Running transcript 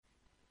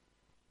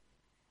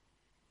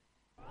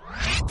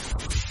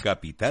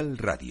Capital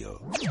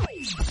Radio.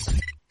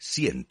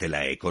 Siente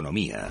la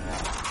economía.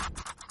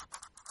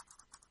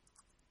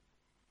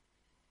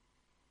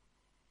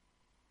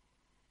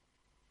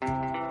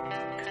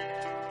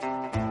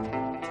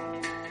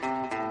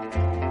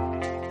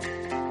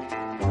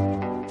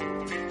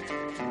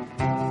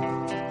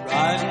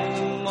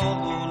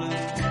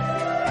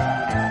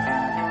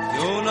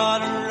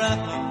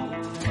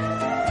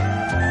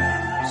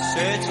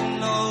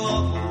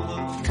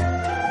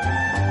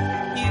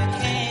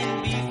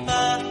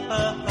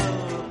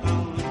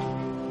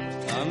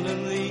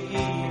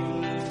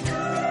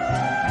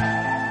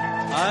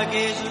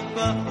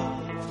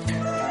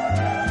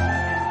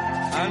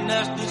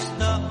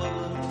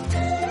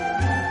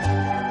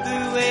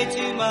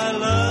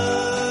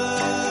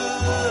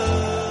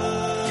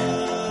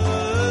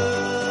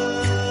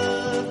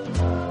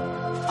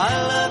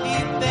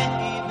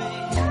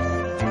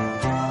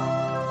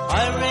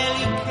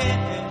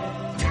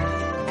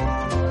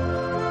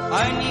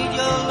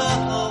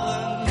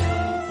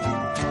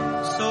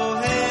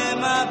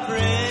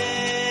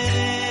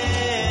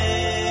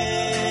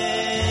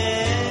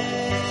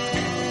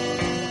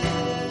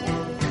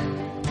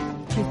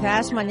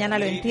 Quizás mañana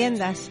lo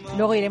entiendas,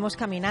 luego iremos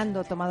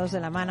caminando tomados de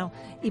la mano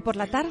y por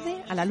la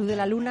tarde, a la luz de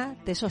la luna,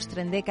 te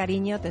sostendré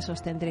cariño, te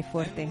sostendré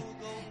fuerte.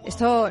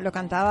 Esto lo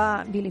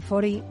cantaba Billy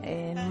Fori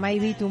en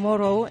Maybe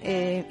Tomorrow,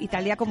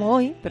 Italia como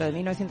hoy, pero de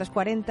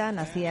 1940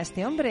 nacía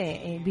este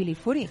hombre, Billy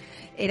Fori.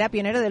 Era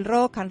pionero del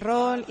rock and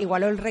roll,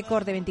 igualó el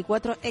récord de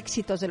 24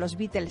 éxitos de los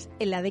Beatles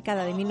en la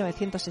década de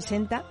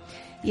 1960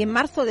 y en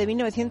marzo de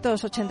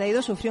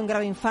 1982 sufrió un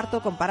grave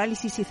infarto con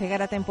parálisis y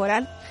ceguera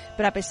temporal,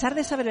 pero a pesar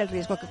de saber el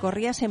riesgo que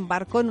corría, se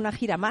embarcó en una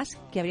gira más,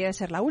 que habría de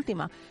ser la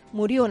última.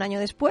 Murió un año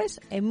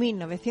después, en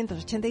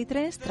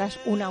 1983, tras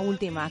una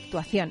última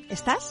actuación.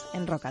 ¿Estás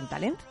en Rock and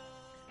Talent?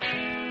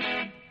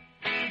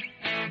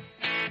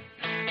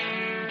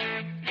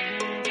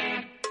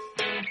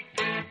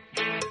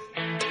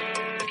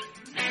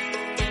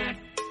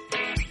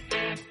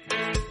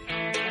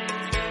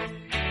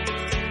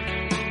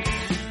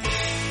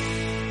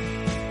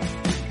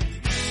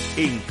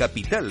 En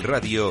Capital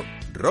Radio,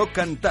 Rock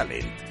and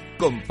Talent,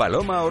 con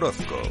Paloma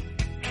Orozco.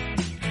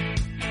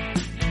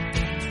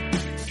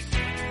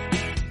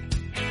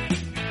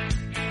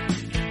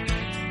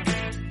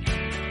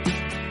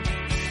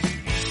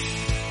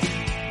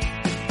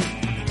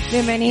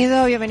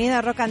 Bienvenido, bienvenida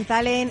a Rock and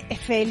Talent.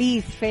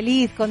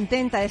 Feliz,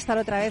 contenta de estar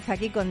otra vez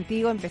aquí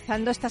contigo,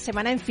 empezando esta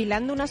semana,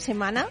 enfilando una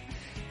semana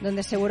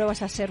donde seguro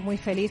vas a ser muy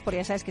feliz, porque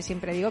ya sabes que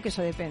siempre digo que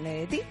eso depende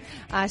de ti.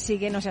 Así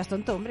que no seas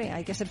tonto, hombre,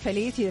 hay que ser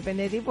feliz y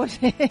depende de ti, pues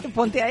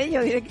ponte a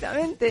ello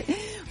directamente.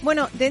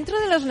 Bueno, dentro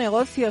de los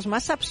negocios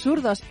más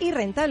absurdos y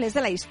rentables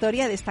de la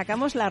historia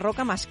destacamos la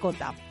roca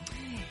mascota.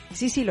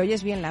 Sí, lo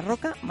oyes bien, la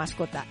roca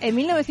mascota. En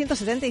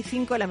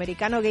 1975 el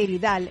americano Gary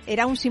Dahl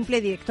era un simple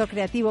director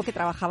creativo que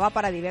trabajaba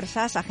para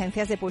diversas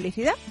agencias de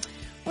publicidad.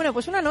 Bueno,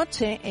 pues una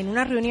noche, en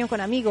una reunión con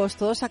amigos,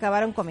 todos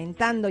acabaron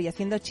comentando y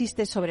haciendo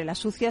chistes sobre las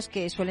sucias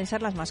que suelen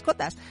ser las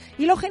mascotas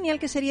y lo genial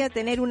que sería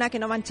tener una que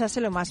no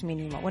manchase lo más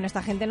mínimo. Bueno, a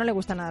esta gente no le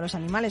gustan nada los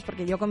animales,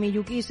 porque yo con mi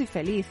Yuki soy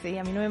feliz y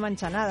a mí no me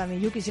mancha nada. Mi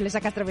Yuki sí le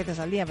saca 3 veces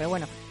al día, pero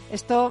bueno,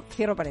 esto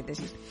cierro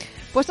paréntesis.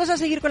 Puestos a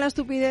seguir con la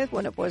estupidez,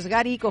 bueno, pues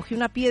Gary cogió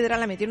una piedra,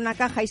 la metió en una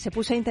caja y se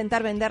puso a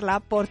intentar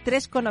venderla por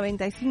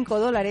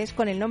 $3,95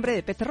 con el nombre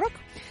de Pet Rock.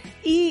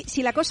 Y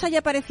si la cosa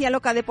ya parecía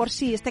loca de por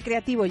sí, este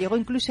creativo llegó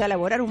incluso a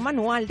elaborar un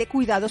manual de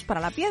cuidados para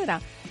la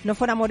piedra, no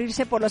fuera a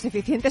morirse por los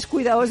deficientes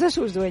cuidados de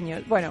sus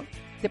dueños. Bueno,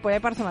 te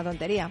puede parecer una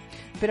tontería,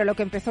 pero lo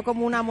que empezó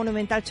como una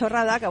monumental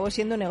chorrada acabó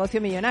siendo un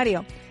negocio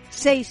millonario.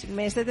 6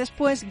 meses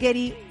después,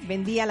 Gary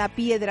vendía la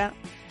piedra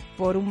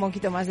por un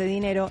poquito más de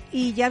dinero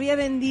y ya había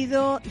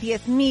vendido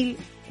 10.000,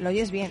 lo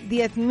oyes bien,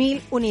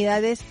 10.000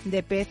 unidades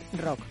de Pet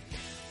Rock.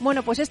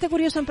 Bueno, pues este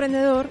curioso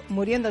emprendedor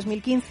murió en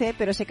 2015,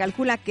 pero se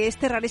calcula que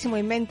este rarísimo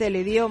invento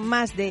le dio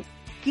más de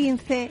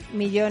 $15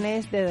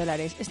 millones.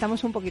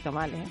 Estamos un poquito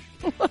mal, ¿eh?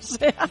 O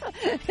sea,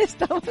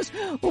 estamos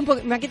un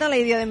poco... Me ha quitado la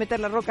idea de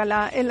meter la roca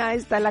en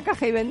la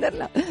caja y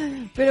venderla.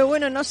 Pero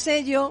bueno, no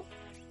sé yo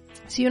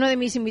si uno de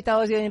mis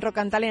invitados de hoy en Rock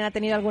and Talent ha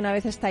tenido alguna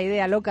vez esta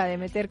idea loca de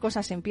meter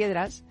cosas en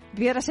piedras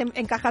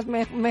en cajas,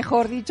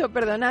 mejor dicho,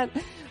 perdonad.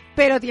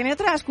 Pero tiene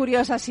otras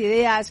curiosas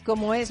ideas,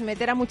 como es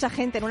meter a mucha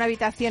gente en una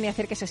habitación y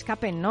hacer que se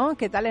escapen, ¿no?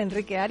 ¿Qué tal,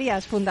 Enrique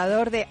Arias,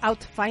 fundador de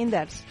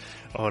Outfinders?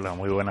 Hola,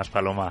 muy buenas,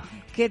 Paloma.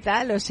 ¿Qué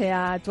tal? O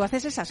sea, tú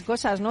haces esas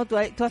cosas, ¿no? Tú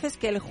haces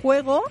que el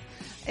juego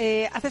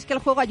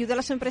ayude a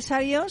los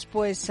empresarios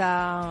pues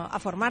a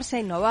formarse, a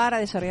innovar, a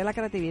desarrollar la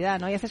creatividad,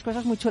 ¿no? Y haces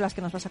cosas muy chulas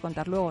que nos vas a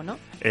contar luego, ¿no?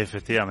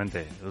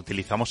 Efectivamente,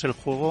 utilizamos el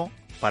juego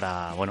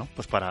para, bueno,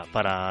 pues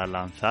para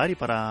lanzar y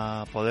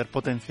para poder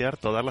potenciar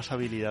todas las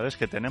habilidades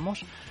que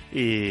tenemos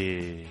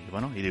y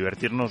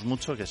divertirnos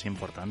mucho, que es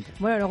importante.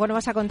 Bueno, luego nos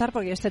vas a contar,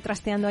 porque yo estoy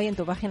trasteando ahí en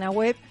tu página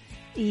web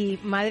y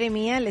madre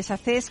mía, les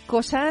haces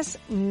cosas...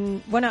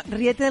 bueno,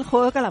 ríete del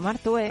juego de calamar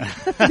tú,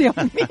 Dios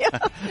mío.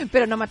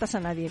 Pero no matas a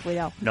nadie,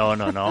 cuidado. No,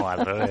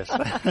 al revés.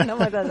 No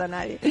matas a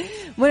nadie.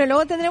 Bueno,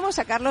 luego tendremos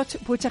a Carlos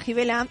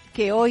Pucha-Gibela,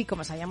 que hoy,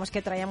 como sabíamos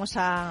que traíamos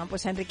a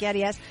Enrique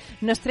Arias,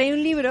 nos trae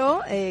un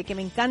libro que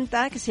me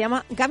encanta, que se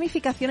llama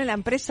Gamificación en la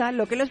empresa,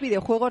 lo que los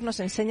videojuegos nos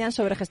enseñan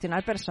sobre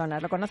gestionar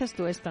personas. ¿Lo conoces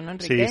tú esto, no,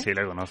 Enrique? Sí,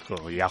 lo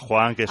conozco. Y a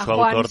Juan, que es su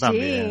autor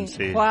también.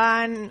 Sí.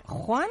 Juan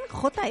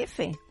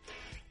JF.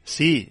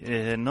 Sí,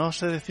 no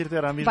sé decirte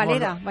ahora mismo.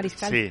 Valera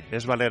Mariscal. Sí,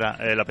 es Valera.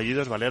 El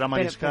apellido es Valera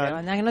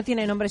Mariscal. Pero no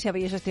tiene nombres y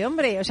apellidos este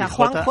hombre. O sea,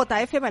 Juan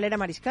JF Valera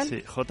Mariscal.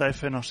 Sí,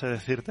 JF no sé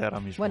decirte ahora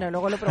mismo. Bueno,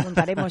 luego lo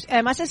preguntaremos.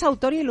 Además es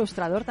autor y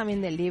ilustrador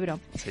también del libro.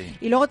 Sí.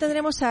 Y luego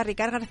tendremos a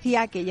Ricard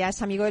García, que ya es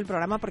amigo del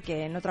programa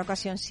porque en otra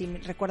ocasión sí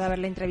recuerdo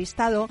haberle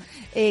entrevistado,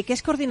 que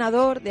es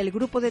coordinador del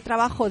grupo de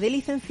trabajo de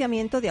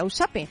licenciamiento de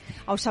AUSAPE.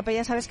 AUSAPE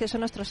ya sabes que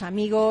son nuestros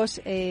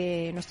amigos,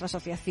 nuestra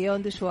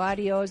asociación de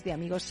usuarios, de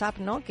amigos SAP,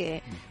 ¿no?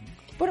 Que...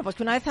 Bueno, pues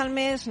que una vez al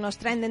mes nos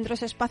traen dentro de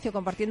ese espacio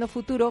Compartiendo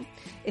Futuro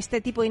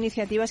este tipo de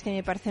iniciativas que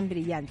me parecen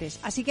brillantes.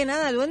 Así que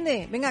nada,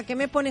 duende, venga, ¿qué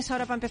me pones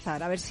ahora para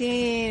empezar? A ver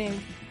si...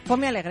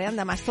 Ponme alegre,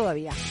 anda más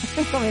todavía.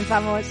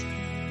 Comenzamos.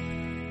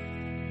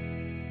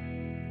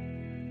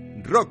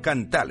 Rock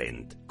and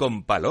Talent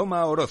con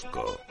Paloma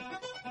Orozco.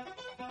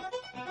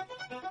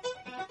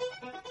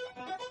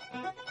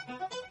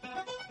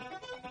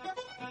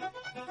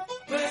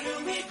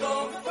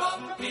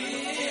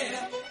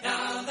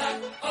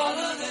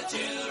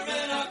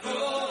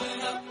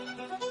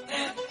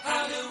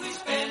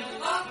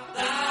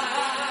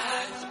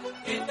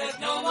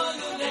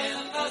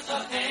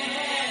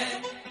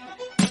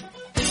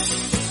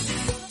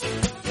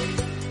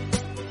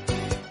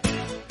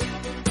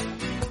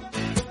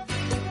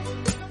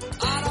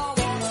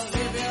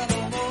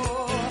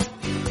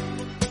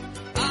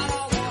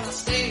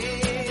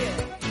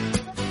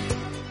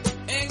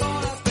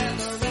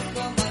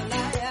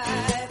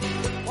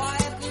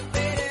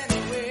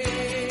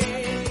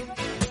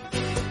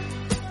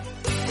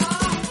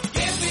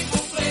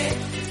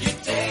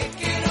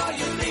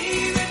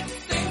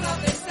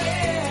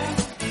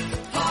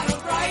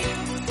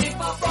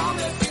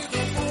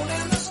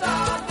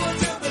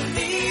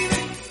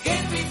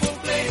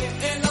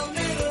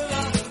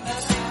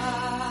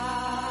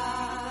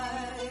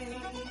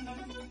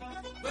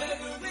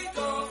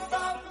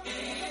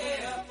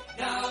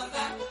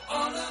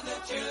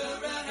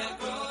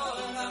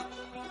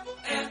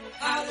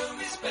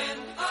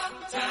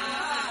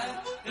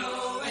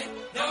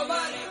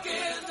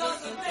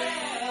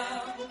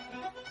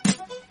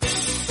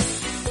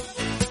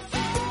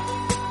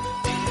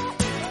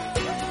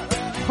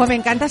 Pues me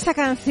encanta esta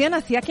canción.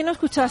 Hacía que no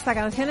escuchaba esta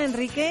canción,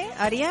 Enrique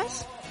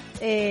Arias.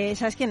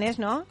 ¿Sabes quién es,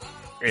 no?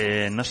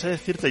 No sé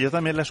decirte, yo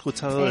también la he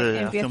escuchado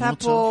hace mucho. Empieza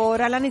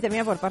por Alan y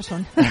termina por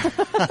Parson.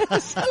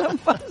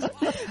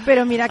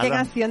 Pero mira qué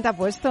canción te ha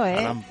puesto,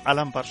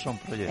 Alan Parson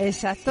Project.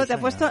 Exacto, Sí, te ha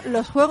puesto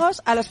los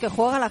juegos a los que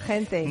juega la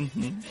gente.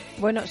 Uh-huh.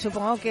 Bueno,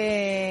 supongo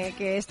que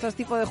estos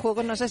tipos de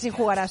juegos, no sé si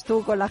jugarás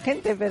tú con la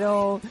gente,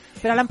 pero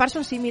Alan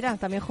Parson sí, mira,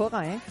 también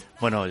juega,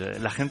 Bueno,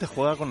 la gente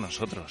juega con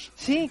nosotros.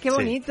 Sí, qué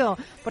bonito,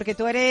 porque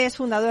tú eres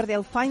fundador de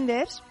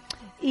Outfinders.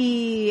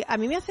 Y a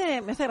mí me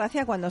hace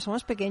gracia cuando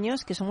somos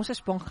pequeños, que somos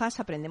esponjas,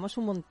 aprendemos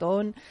un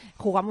montón,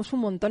 jugamos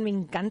un montón, me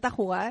encanta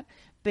jugar,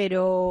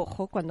 pero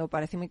cuando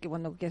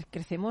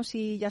crecemos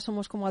y ya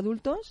somos como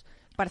adultos,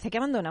 parece que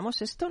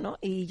abandonamos esto, ¿no?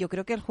 Y yo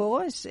creo que el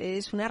juego es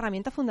una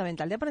herramienta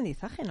fundamental de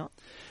aprendizaje, ¿no?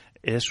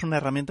 Es una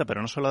herramienta,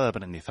 pero no solo de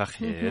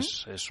aprendizaje, Uh-huh.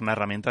 es una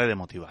herramienta de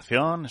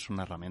motivación, es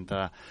una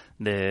herramienta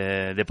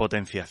de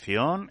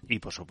potenciación y,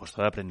 por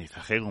supuesto, de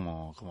aprendizaje,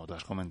 como tú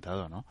has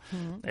comentado, ¿no?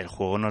 Uh-huh. El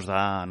juego nos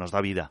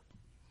da vida.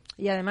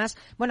 Y además,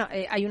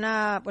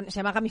 se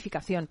llama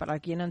gamificación, para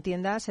quien no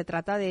entienda, se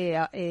trata de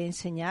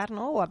enseñar,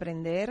 ¿no? O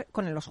aprender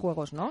con los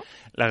juegos, ¿no?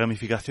 La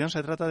gamificación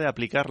se trata de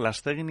aplicar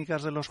las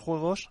técnicas de los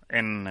juegos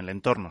en el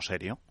entorno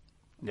serio.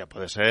 Ya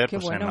puede ser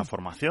en la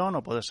formación,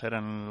 o puede ser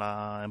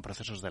en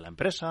procesos de la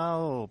empresa,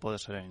 o puede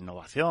ser en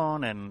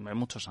innovación, en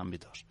muchos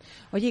ámbitos.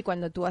 Oye, y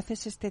cuando tú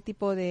haces este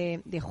tipo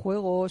de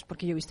juegos,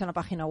 porque yo he visto en la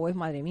página web,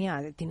 madre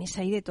mía, tienes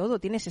ahí de todo,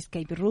 tienes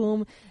escape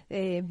room,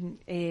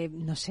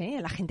 no sé,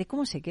 la gente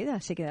cómo se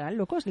queda, se quedarán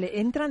locos,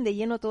 entran de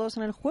lleno todos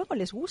en el juego,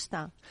 les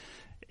gusta.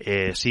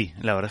 Sí,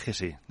 la verdad es que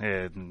sí.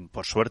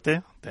 Por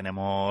suerte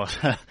tenemos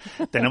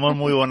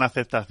muy buena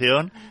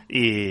aceptación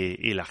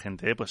y la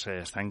gente pues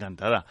está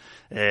encantada.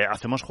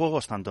 Hacemos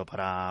juegos tanto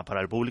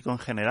para el público en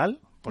general,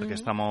 porque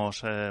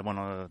trabajamos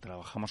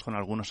con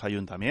algunos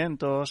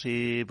ayuntamientos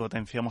y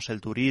potenciamos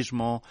el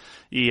turismo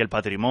y el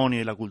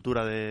patrimonio y la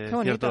cultura de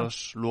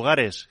ciertos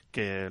lugares,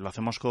 que lo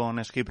hacemos con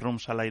escape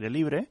rooms al aire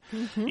libre.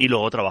 Uh-huh. Y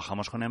luego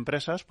trabajamos con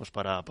empresas pues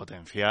para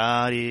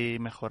potenciar y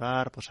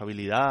mejorar pues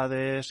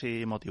habilidades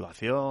y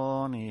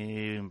motivación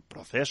y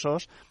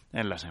procesos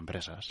en las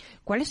empresas.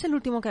 ¿Cuál es el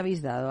último que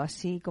habéis dado?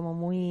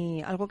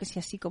 Algo que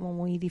sea así como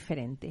muy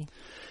diferente.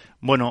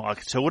 Bueno,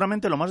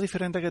 seguramente lo más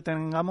diferente que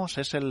tengamos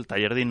es el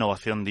taller de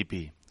innovación Fundación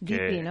DIPI.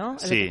 DIPI, ¿no?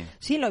 Sí.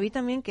 Sí, lo vi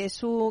también que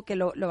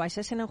lo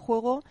basáis en el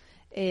juego.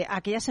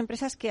 Aquellas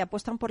empresas que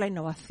apuestan por la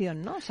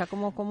innovación, ¿no? O sea,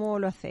 ¿cómo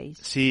lo hacéis?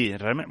 Sí,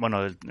 realmente,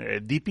 bueno,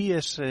 DIPI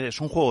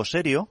es un juego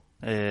serio.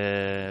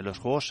 Los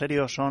juegos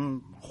serios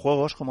son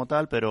juegos como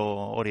tal, pero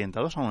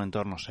orientados a un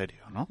entorno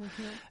serio, ¿no?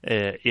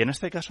 Uh-huh. Y en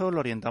este caso lo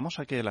orientamos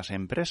a que las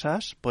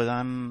empresas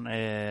puedan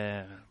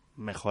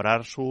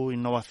mejorar su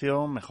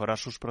innovación, mejorar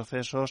sus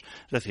procesos,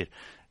 es decir,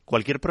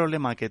 cualquier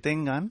problema que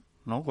tengan,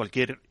 ¿no?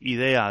 Cualquier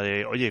idea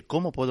de, oye,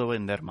 ¿cómo puedo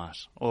vender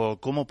más?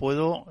 O ¿cómo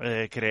puedo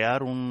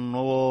crear un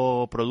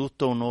nuevo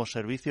producto, un nuevo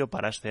servicio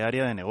para este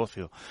área de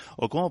negocio?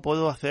 O ¿cómo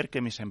puedo hacer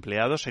que mis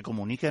empleados se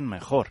comuniquen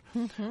mejor?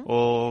 Uh-huh.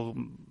 O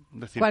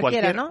decir,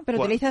 cualquiera, ¿no?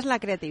 Pero utilizas la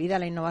creatividad,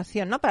 la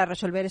innovación, ¿no? Para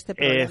resolver este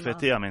problema.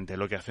 Efectivamente,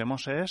 lo que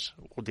hacemos es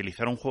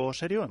utilizar un juego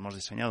serio. Hemos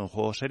diseñado un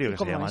juego serio que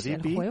se llama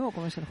DIPI.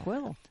 ¿Cómo es el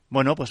juego?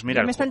 Bueno, pues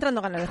mira... Me está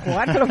entrando ganas de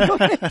jugar, te lo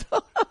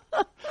prometo.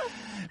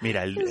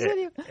 Mira,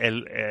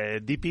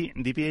 el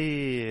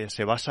DIPI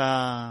se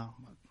basa,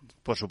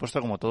 por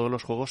supuesto, como todos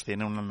los juegos,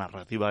 tiene una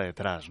narrativa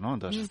detrás, ¿no?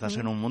 Entonces estás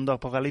en un mundo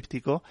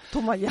apocalíptico.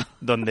 Toma ya.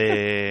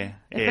 Donde...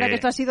 Espera, que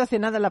esto ha sido hace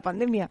nada en la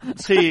pandemia.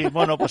 Sí,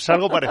 bueno, pues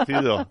algo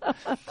parecido.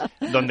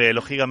 Donde,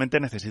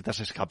 lógicamente, necesitas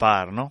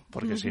escapar, ¿no?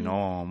 Porque si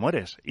no,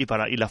 mueres. Y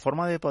la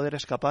forma de poder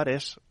escapar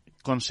es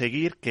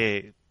conseguir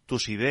que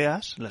tus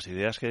ideas, las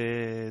ideas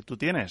que tú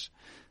tienes,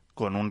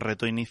 con un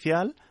reto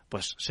inicial,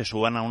 pues se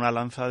suban a una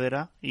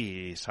lanzadera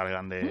y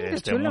salgan de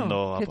este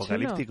mundo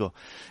apocalíptico.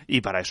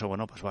 Y para eso,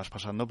 bueno, pues vas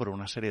pasando por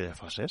una serie de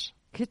fases.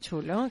 Qué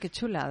chulo, qué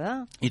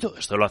chulada. Y todo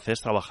esto lo haces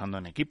trabajando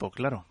en equipo,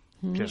 claro,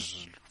 que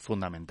es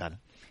fundamental.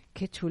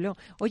 Qué chulo.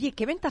 Oye,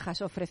 ¿qué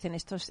ventajas ofrecen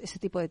ese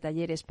tipo de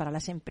talleres para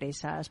las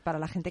empresas, para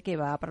la gente que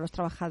va, para los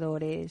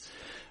trabajadores?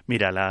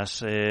 Mira,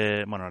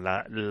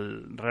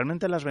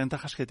 realmente las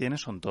ventajas que tiene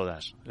son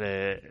todas.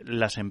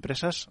 Las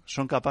empresas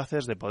son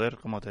capaces de poder,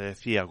 como te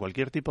decía,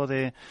 cualquier tipo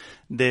de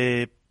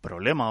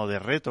problema o de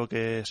reto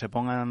que se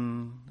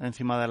pongan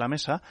encima de la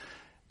mesa,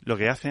 lo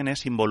que hacen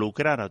es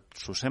involucrar a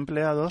sus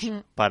empleados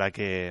para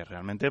que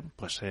realmente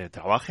pues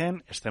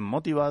trabajen, estén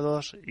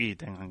motivados y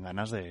tengan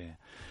ganas de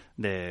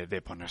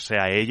ponerse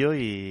a ello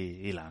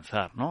y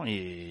lanzar, ¿no?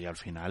 Y al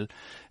final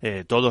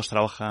todos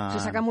trabajan... Se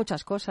sacan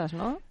muchas cosas,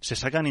 ¿no? Se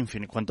sacan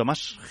infinito. Cuanto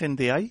más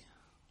gente hay,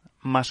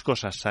 más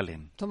cosas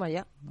salen. Toma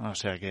ya. O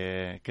sea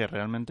que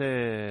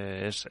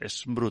realmente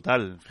es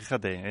brutal.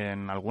 Fíjate,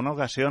 en alguna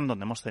ocasión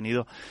donde hemos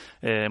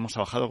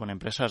trabajado con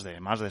empresas de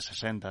más de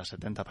 60,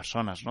 70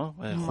 personas, ¿no?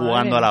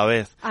 Jugando a la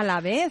vez. A la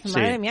vez,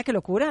 madre mía, qué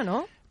locura,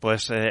 ¿no?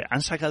 Pues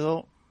han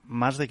sacado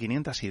más de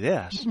 500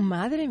 ideas.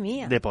 Madre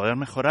mía. De poder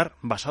mejorar,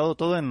 basado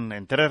todo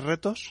en 3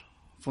 retos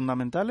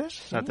fundamentales,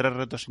 ¿sí? O sea, 3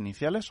 retos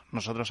iniciales.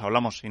 Nosotros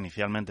hablamos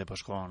inicialmente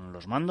pues con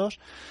los mandos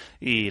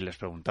y les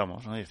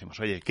preguntamos, ¿no? Y decimos,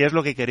 oye, ¿qué es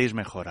lo que queréis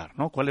mejorar,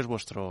 ¿no? ¿Cuál es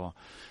vuestro...?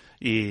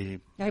 Y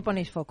ahí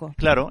ponéis foco.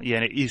 Claro,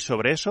 y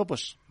sobre eso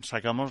pues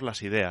sacamos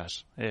las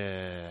ideas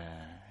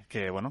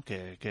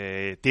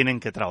que tienen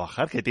que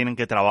trabajar, que tienen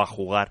que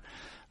jugar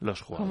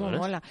los jugadores. ¿Cómo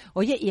mola?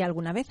 Oye, ¿y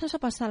alguna vez nos ha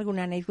pasado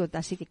alguna anécdota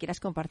así que quieras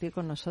compartir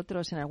con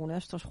nosotros en alguno de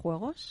estos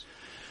juegos?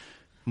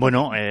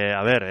 Bueno,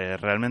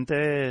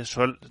 realmente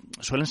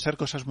suelen ser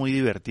cosas muy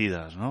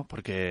divertidas, ¿no?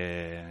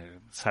 Porque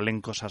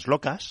salen cosas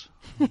locas.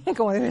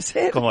 Como debe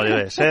ser. Como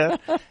debe ser.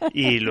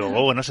 Y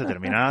luego, bueno, se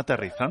terminan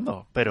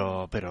aterrizando.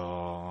 Pero,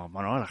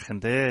 bueno, la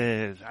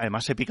gente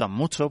además se pican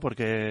mucho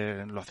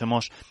porque lo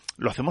hacemos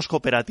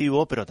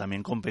cooperativo, pero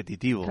también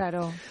competitivo.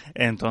 Claro.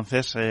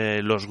 Entonces,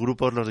 los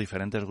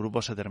diferentes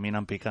grupos se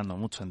terminan picando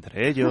mucho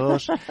entre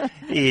ellos.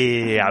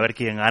 Y a ver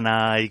quién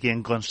gana y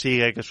quién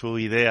consigue que su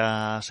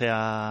idea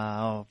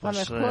sea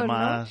pues mejor,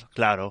 más, ¿no?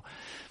 Claro,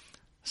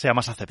 sea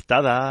más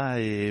aceptada,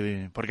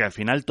 porque al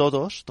final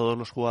todos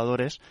los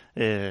jugadores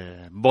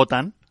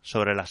votan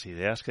sobre las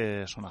ideas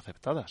que son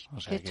aceptadas. O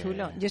sea, qué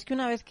chulo. Yo es que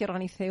una vez que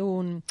organicé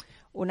una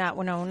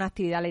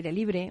actividad al aire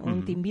libre,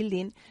 un team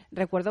building,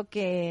 recuerdo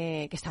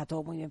que estaba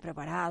todo muy bien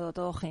preparado,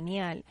 todo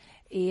genial.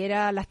 Y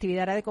la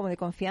actividad era como de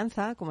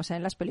confianza, como se ven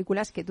en las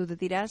películas, que tú te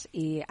tiras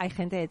y hay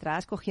gente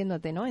detrás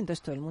cogiéndote, ¿no?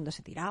 Entonces todo el mundo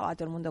se tiraba,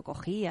 todo el mundo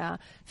cogía,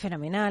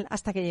 fenomenal,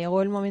 hasta que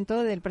llegó el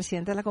momento del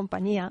presidente de la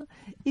compañía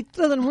y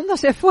todo el mundo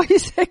se fue y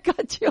se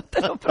cachó,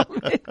 te lo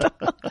prometo.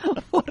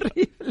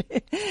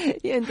 Horrible.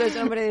 Y entonces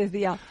el hombre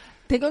decía...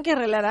 Tengo que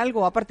arreglar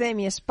algo, aparte de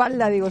mi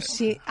espalda. Digo,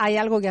 sí, hay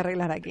algo que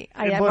arreglar aquí.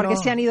 Porque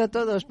se han ido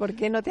todos,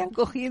 porque no te han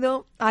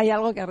cogido, hay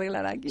algo que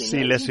arreglar aquí. ¿No?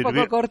 Sí, es un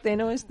poco corte,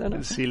 ¿no? Esto,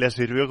 ¿no? Sí, le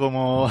sirvió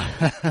como...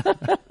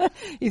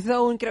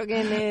 Hizo creo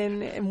que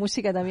en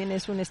música también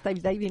es un step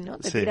diving, ¿no?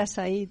 Te tiras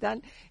ahí y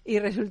tal, y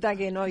resulta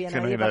que no había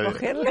nadie para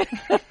cogerle.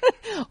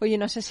 Oye,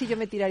 no sé si yo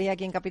me tiraría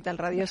aquí en Capital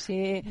Radio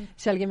si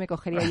alguien me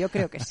cogería. Yo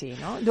creo que sí,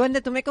 ¿no?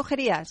 Duende, ¿tú me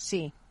cogerías?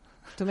 Sí.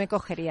 Tú me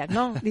cogerías.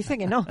 No, dice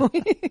que no.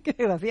 Qué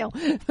desgraciado.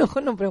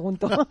 Mejor no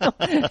pregunto.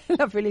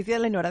 La felicidad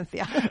es la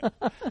ignorancia.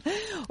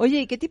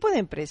 Oye, ¿y qué tipo de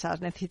empresas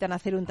necesitan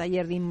hacer un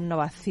taller de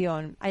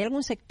innovación? ¿Hay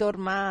algún sector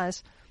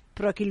más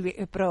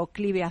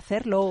proclive a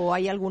hacerlo o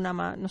hay alguna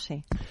más, no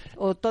sé,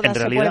 o todas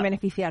se pueden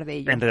beneficiar de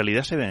ello? En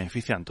realidad se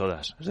benefician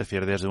todas, es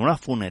decir, desde una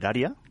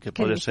funeraria, que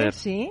puede ser...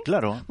 ¿Sí?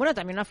 Claro. Bueno,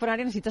 también una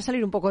funeraria necesita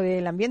salir un poco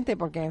del ambiente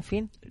porque, en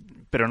fin...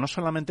 Pero no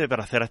solamente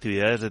para hacer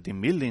actividades de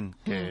team building,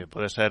 que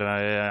puede ser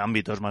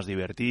ámbitos más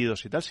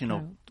divertidos y tal,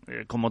 sino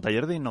como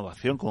taller de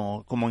innovación,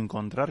 como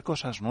encontrar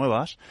cosas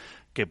nuevas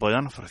que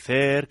puedan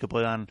ofrecer, que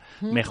puedan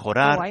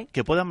mejorar,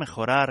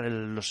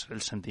 el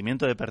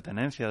sentimiento de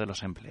pertenencia de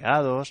los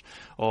empleados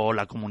o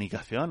la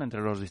comunicación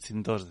entre los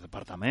distintos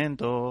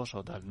departamentos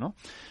o tal, ¿no?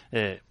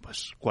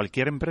 Pues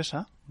cualquier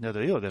empresa, ya te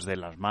digo, desde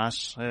las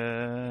más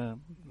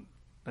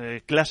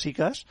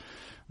clásicas,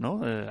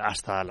 ¿no?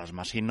 Hasta las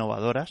más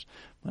innovadoras,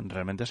 pues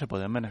realmente se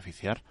pueden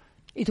beneficiar.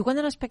 Y tú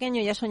cuando eras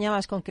pequeño ya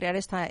soñabas con crear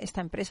esta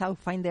empresa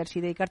Outfinders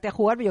y dedicarte a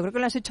jugar, pero yo creo que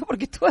lo has hecho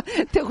porque tú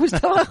te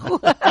gustaba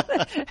jugar.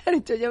 Has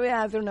dicho, yo voy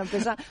a hacer una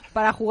empresa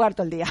para jugar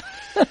todo el día.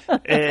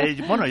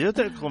 Bueno,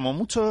 como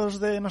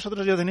muchos de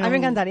nosotros, yo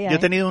he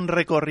tenido un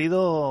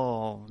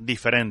recorrido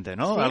diferente,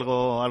 ¿no? ¿Sí?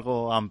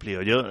 Algo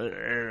amplio. Yo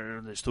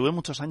estuve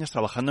muchos años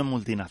trabajando en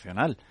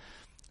multinacional.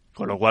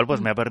 Con lo cual,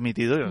 pues me ha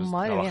permitido,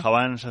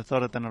 trabajaba en el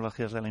sector de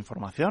tecnologías de la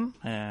información,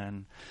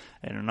 en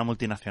una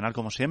multinacional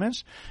como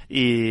Siemens,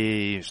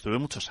 y estuve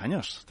muchos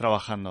años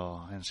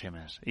trabajando en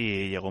Siemens.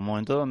 Y llegó un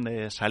momento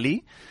donde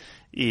salí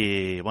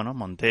y, bueno,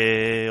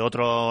 monté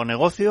otro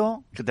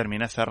negocio que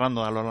terminé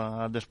cerrando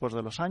después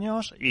de los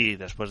años, y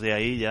después de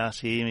ahí ya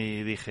sí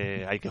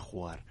dije, hay que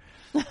jugar.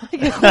 Hay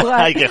que jugar.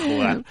 Hay que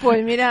jugar.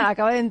 Pues mira,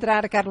 acaba de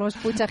entrar Carlos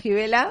Pucha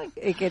Gibela,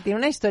 que tiene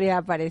una historia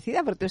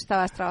parecida, porque tú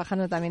estabas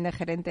trabajando también de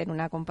gerente en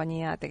una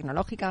compañía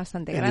tecnológica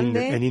bastante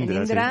grande, en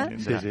Indra.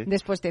 Sí.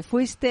 Después te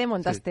fuiste,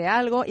 montaste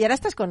algo, y ahora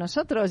estás con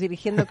nosotros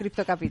dirigiendo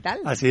Cripto Capital.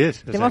 Así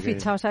es. Te hemos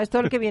fichado, ¿sabes?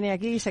 Todo lo que viene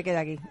aquí se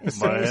queda aquí.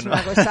 Bueno. Es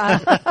una cosa...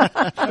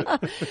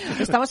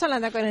 Estamos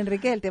hablando con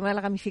Enrique del tema de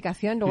la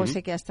gamificación, luego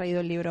sé que has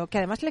traído el libro, que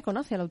además le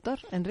conoce al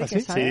autor, Enrique, ¿Ah,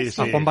 sí? ¿sabes?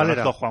 Sí, a Juan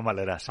Valera. Juan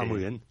Valera, sí. Muy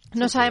bien.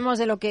 No sabemos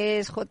de lo que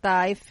es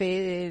JF.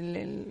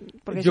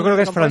 Yo creo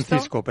que es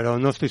Francisco, pero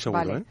no estoy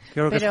seguro. Vale.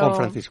 Creo que es Juan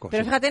Francisco.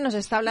 Pero sí. fíjate, nos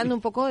está hablando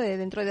un poco de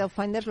dentro de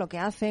Outfinders lo que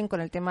hacen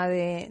con el tema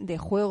de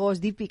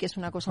juegos, DIPI, que es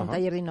una cosa, un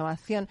taller de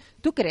innovación.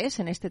 ¿Tú crees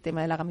en este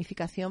tema de la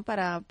gamificación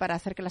para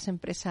hacer que las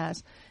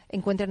empresas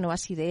encuentren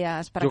nuevas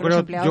ideas, para que los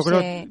empleados Yo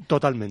creo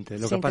totalmente.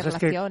 Lo que pasa es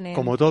que,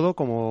 como todo,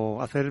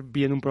 como hacer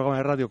bien un programa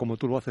de radio como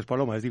tú lo haces,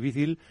 Paloma, es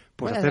difícil,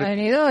 pues bueno, hacer... has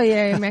venido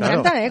y me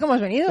encanta, cómo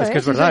has venido. Es que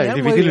es verdad, es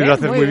difícil y lo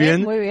haces muy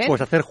bien.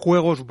 Pues hacer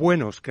juegos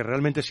buenos que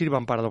realmente sirvan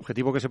para el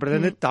objetivo que se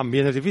pretende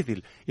también es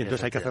difícil. Y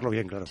entonces hay que hacerlo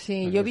bien, claro.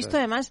 Sí, yo he visto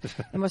además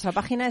en vuestra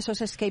página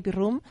esos escape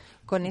room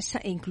con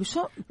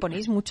incluso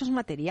ponéis muchos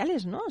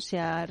materiales, ¿no? O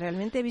sea,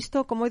 realmente he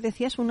visto, como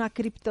decías, una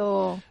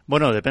cripto...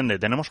 Bueno, depende.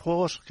 Tenemos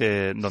juegos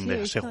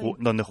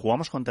donde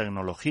jugamos con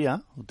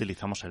tecnología,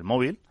 utilizamos el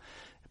móvil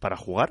para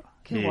jugar.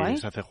 Qué guay.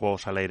 Se hace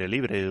juegos al aire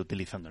libre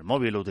utilizando el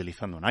móvil o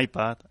utilizando un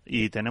iPad.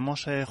 Y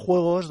tenemos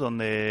juegos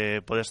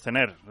donde puedes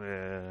tener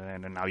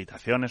en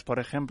habitaciones, por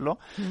ejemplo,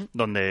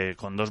 donde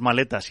con 2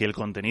 maletas y el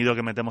contenido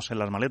que metemos en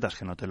las maletas,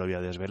 que no te lo voy a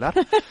desvelar.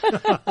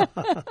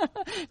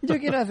 Yo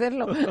quiero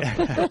hacerlo.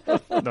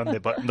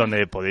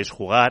 donde podéis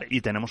jugar. Y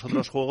tenemos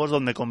otros juegos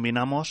donde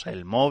combinamos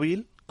el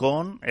móvil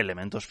con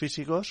elementos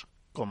físicos,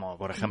 como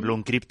por ejemplo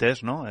un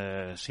Cryptest, ¿no?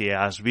 Si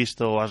has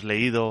visto o has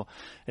leído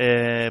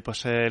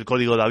pues el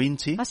código Da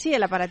Vinci. Ah, sí,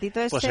 el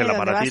aparatito pues el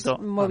aparatito,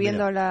 donde vas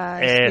moviendo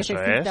las eso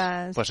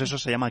piececitas. es. Pues eso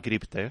se llama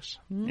Cryptest.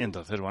 Y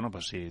entonces, bueno,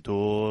 pues si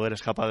tú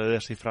eres capaz de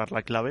descifrar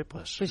la clave,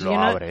 pues lo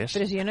abres.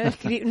 Pero si yo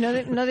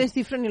no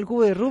descifro ni el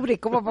cubo de Rubik,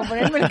 ¿cómo para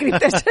ponerme el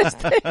Cryptest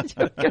este?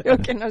 Yo creo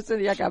que no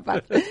sería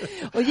capaz.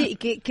 Oye, ¿y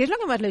qué es lo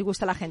que más les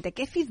gusta a la gente?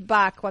 ¿Qué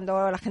feedback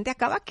cuando la gente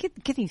acaba?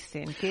 ¿Qué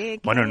dicen?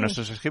 Bueno, en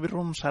nuestros escape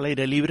rooms al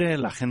aire libre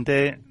la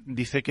gente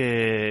dice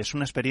que es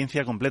una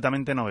experiencia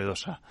completamente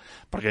novedosa.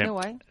 Porque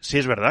sí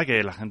es verdad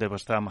que la gente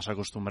pues está más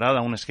acostumbrada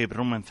a un escape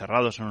room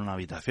encerrados en una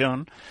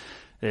habitación,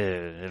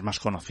 es más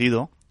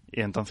conocido,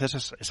 y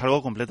entonces es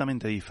algo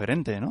completamente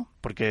diferente, ¿no?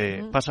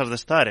 Porque pasas de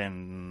estar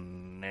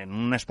en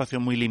un espacio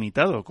muy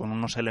limitado, con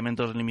unos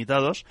elementos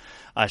limitados,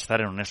 a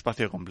estar en un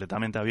espacio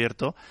completamente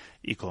abierto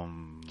y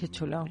con Qué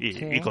chulo,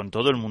 y con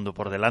todo el mundo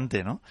por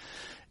delante, ¿no?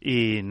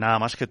 Y nada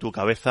más que tu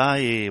cabeza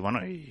y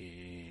bueno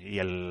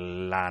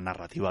la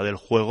narrativa del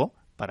juego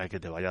para que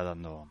te vaya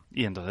dando.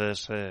 Y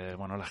entonces,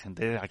 bueno, la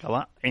gente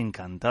acaba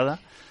encantada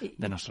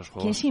de nuestros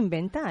juegos. ¿Quién se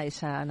inventa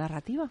esa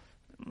narrativa?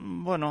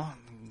 Bueno...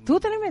 ¿Tú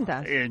te lo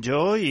inventas?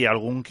 Yo y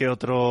algún que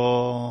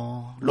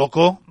otro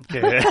loco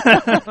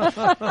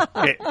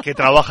que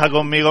trabaja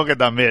conmigo que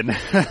también.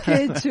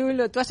 Qué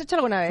chulo. ¿Tú has hecho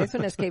alguna vez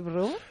un escape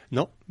room?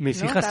 No,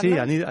 mis hijas sí,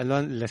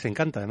 les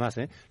encanta además,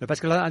 ¿eh? Lo que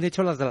pasa es que han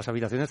hecho las de las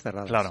habitaciones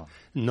cerradas. Claro.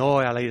 No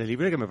al aire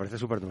libre, que me parece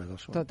súper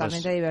novedoso.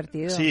 Totalmente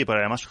divertido. Sí, pero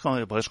además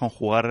puedes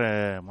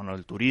conjugar bueno,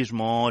 el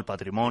turismo, el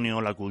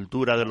patrimonio, la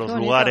cultura de los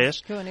bonito,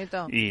 lugares. Qué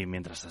bonito. Y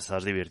mientras te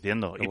estás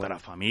divirtiendo. Qué y bueno. para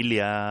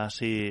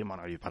familias y,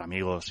 bueno, y para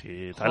amigos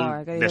y tal.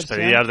 Joder, qué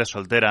Despedidas de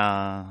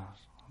soltera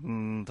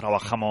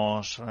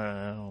trabajamos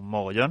un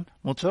mogollón,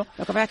 mucho.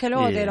 Lo que pasa es que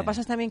luego te lo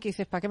pasas también que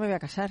dices, ¿para qué me voy a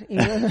casar? Y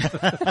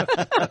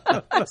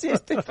así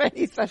estoy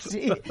feliz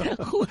así,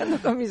 jugando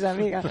con mis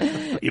amigas.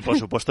 Y por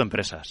supuesto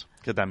empresas,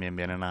 que también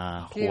vienen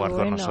a jugar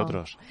con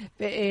nosotros.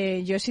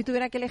 Yo si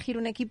tuviera que elegir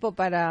un equipo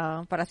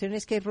para hacer un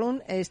escape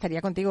room,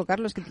 estaría contigo,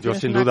 Carlos, que tú tienes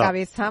sin una duda.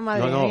 Cabeza,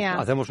 madre mía.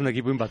 Hacemos un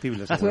equipo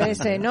imbatible. Pues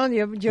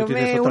yo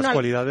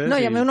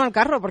me uno al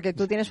carro, porque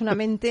tú tienes una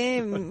mente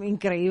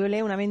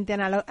increíble, una mente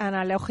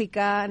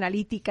analógica,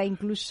 analítica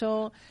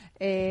incluso,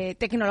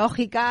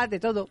 tecnológica, de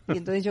todo. Y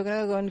entonces yo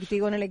creo que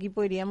contigo en el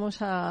equipo iríamos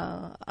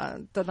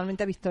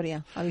totalmente a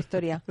victoria.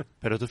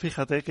 Pero tú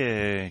fíjate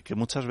que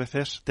muchas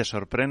veces te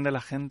sorprende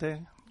la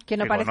gente que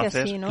no parece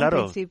conoces, así, ¿no?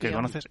 Claro, que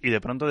conoces y de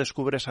pronto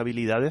descubres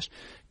habilidades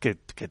que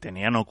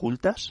tenían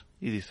ocultas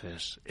y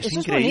dices, es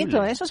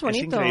increíble. Eso es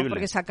bonito,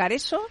 porque sacar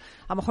eso,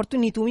 a lo mejor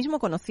ni tú mismo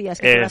conocías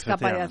que eras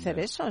capaz de hacer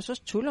eso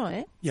es chulo,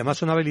 ¿eh? Y además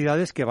son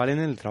habilidades que valen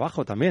en el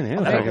trabajo también, ¿eh?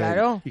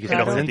 Claro. Y que se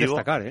pueden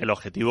destacar, ¿eh? El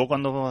objetivo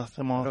cuando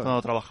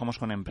trabajamos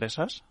con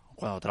empresas,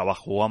 cuando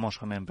jugamos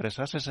con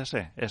empresas, es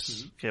ese,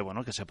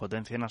 que se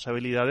potencien las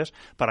habilidades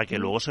para que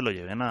luego se lo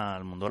lleven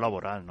al mundo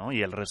laboral, ¿no?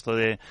 Y el resto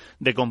de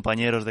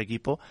compañeros de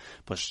equipo,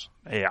 pues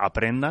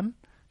aprendan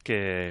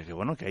que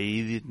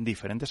hay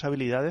diferentes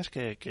habilidades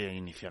que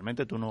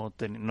inicialmente tú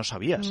no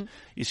sabías.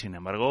 Y sin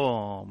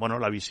embargo,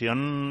 la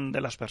visión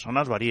de las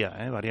personas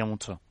varía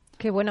mucho.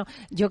 Qué bueno.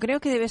 Yo creo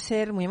que debe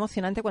ser muy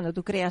emocionante cuando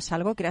tú creas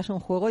un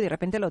juego y de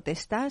repente lo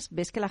testas,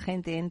 ves que la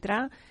gente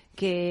entra,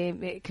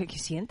 que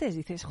sientes,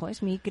 dices,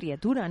 es mi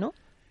criatura, ¿no?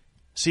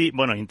 Sí,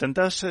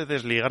 intentas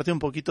desligarte un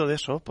poquito de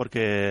eso,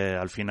 porque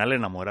al final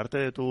enamorarte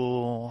de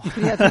tu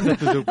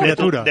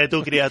criatura, de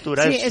tu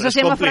criatura sí, es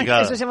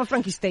complicado. Eso se llama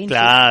Frankenstein.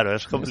 Claro,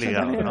 es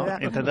complicado, ¿no?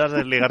 Intentas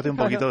desligarte un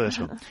poquito de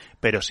eso.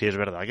 Pero sí es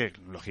verdad que,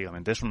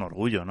 lógicamente, es un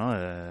orgullo, ¿no?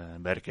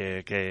 Ver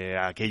que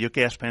aquello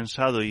que has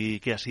pensado y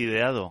que has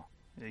ideado,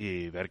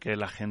 y ver que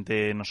la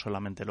gente no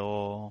solamente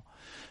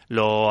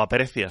lo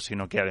aprecia,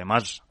 sino que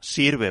además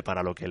sirve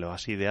para lo que lo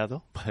has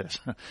ideado,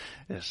 pues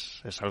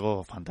es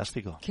algo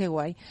fantástico. Qué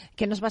guay.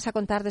 ¿Qué nos vas a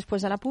contar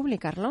después de la publi,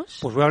 Carlos?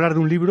 Pues voy a hablar de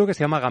un libro que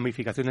se llama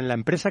Gamificación en la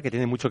empresa, que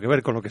tiene mucho que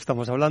ver con lo que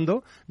estamos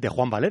hablando, de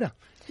Juan Valera,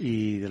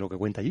 y de lo que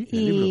cuenta allí en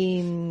el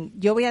libro.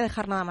 Yo voy a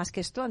dejar nada más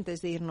que esto,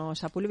 antes de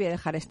irnos a publi, voy a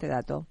dejar este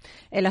dato.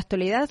 En la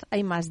actualidad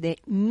hay más de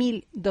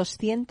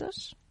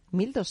 1.200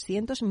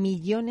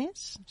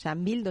 millones, o sea,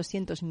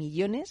 1.200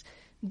 millones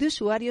de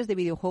usuarios de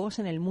videojuegos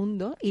en el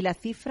mundo y la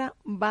cifra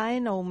va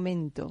en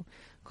aumento.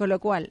 Con lo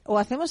cual, o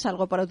hacemos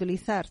algo para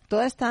utilizar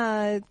todos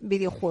estos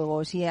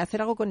videojuegos y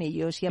hacer algo con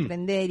ellos y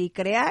aprender y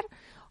crear,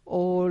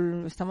 o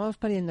estamos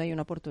perdiendo ahí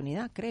una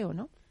oportunidad, creo,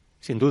 ¿no?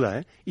 Sin duda,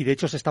 ¿eh? Y de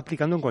hecho se está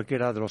aplicando en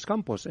cualquiera de los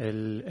campos.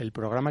 El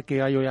programa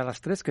que hay hoy a las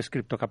 3, que es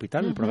Cripto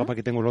Capital, el programa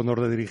que tengo el honor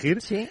de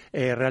dirigir, ¿sí?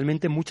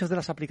 Realmente muchas de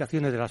las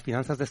aplicaciones de las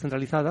finanzas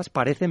descentralizadas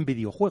parecen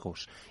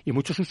videojuegos. Y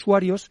muchos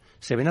usuarios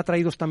se ven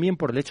atraídos también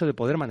por el hecho de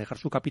poder manejar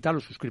su capital o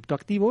sus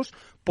criptoactivos,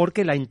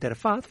 porque la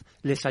interfaz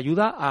les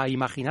ayuda a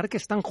imaginar que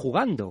están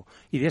jugando.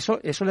 Y de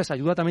eso les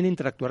ayuda también a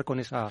interactuar con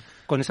esa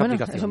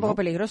aplicación. Es un poco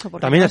peligroso.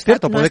 Porque también es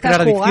cierto, puede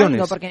crear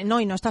adicciones.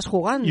 Y no estás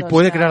jugando. Y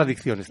puede crear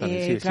adicciones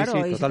también, sí, claro, sí,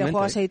 y totalmente. Si te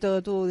juegas ahí todo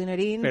tu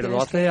dinerín. Pero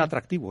lo hace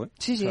atractivo, ¿eh?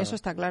 Sí, eso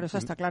está claro,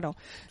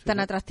 Tan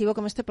atractivo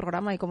como este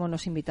programa y como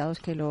los invitados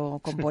que lo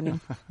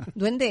componen.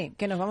 Duende,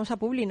 que nos vamos a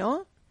publi,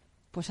 ¿no?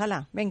 Pues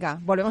ala, venga,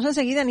 volvemos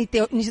enseguida. Ni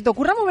se te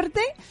ocurra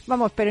moverte,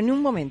 vamos, pero ni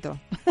un momento.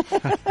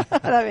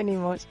 Ahora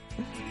venimos.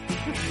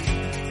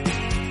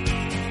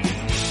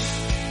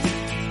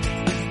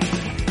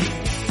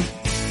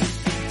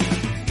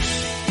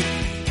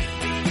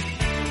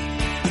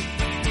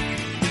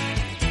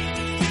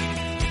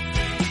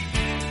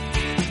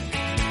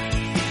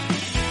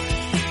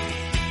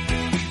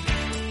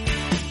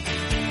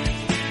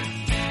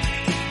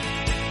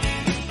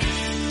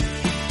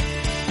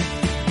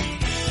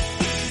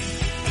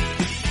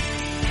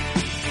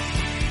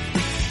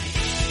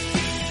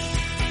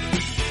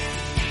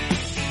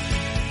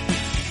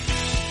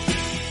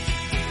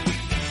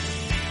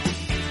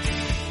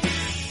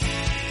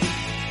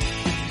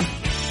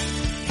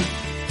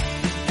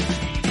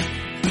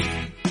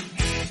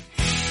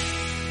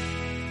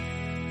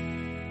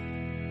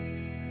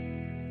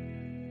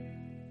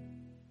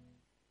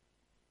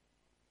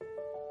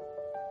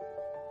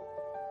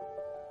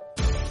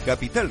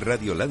 Capital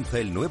Radio lanza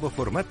el nuevo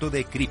formato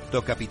de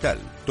Cripto Capital,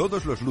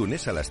 todos los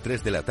lunes a las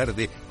 3 de la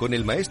tarde con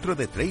el maestro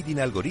de trading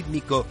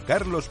algorítmico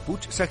Carlos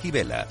Puig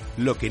Sajibela.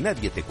 Lo que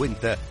nadie te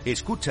cuenta,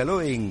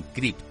 escúchalo en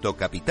Cripto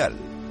Capital.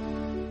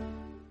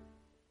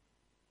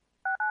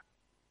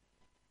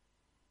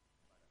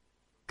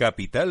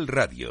 Capital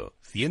Radio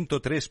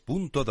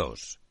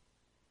 103.2.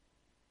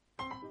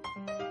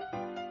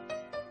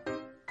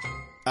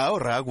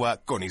 Ahorra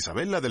agua con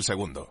Isabel la del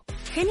Segundo.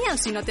 Genial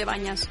si no te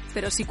bañas,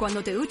 pero si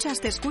cuando te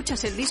duchas te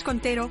escuchas el disco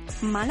entero,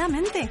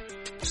 malamente.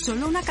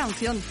 Solo una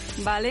canción,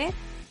 ¿vale?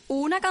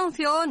 ¡Una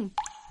canción!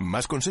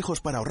 Más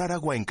consejos para ahorrar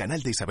agua en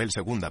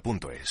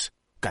canaldeisabelsegunda.es.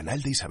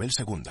 Canal de Isabel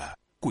II.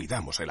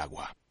 Cuidamos el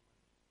agua.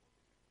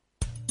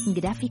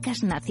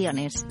 Gráficas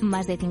Naciones.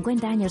 Más de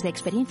 50 años de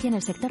experiencia en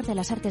el sector de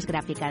las artes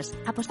gráficas.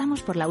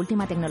 Apostamos por la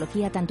última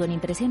tecnología tanto en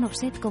impresión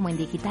offset como en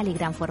digital y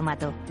gran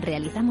formato.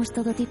 Realizamos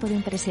todo tipo de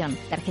impresión.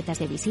 Tarjetas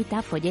de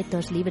visita,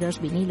 folletos,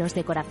 libros, vinilos,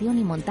 decoración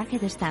y montaje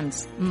de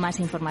stands. Más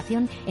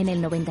información en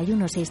el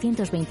 91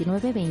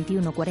 629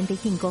 21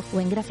 45 o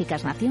en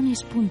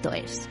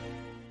gráficasnaciones.es.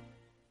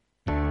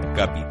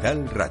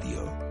 Capital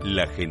Radio,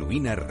 la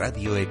genuina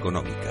radio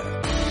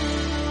económica.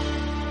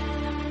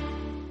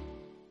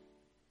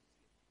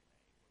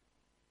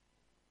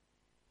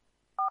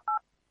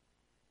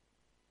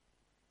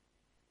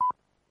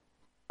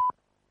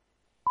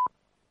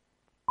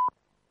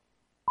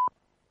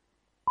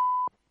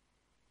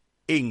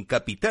 En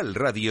Capital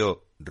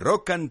Radio,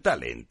 Rock and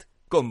Talent,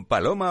 con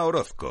Paloma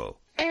Orozco.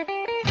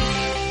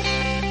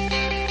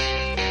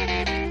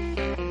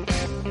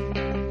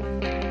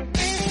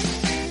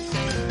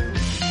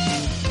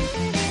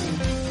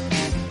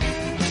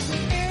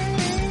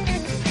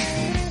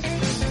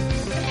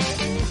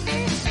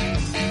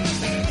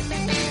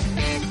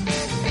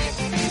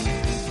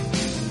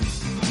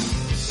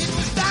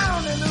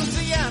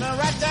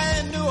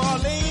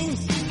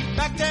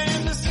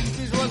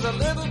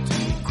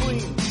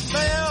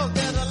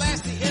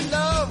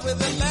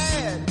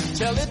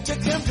 It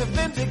took him to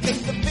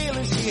vindicate the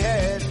feeling she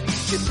had.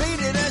 She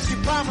pleaded and she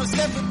promised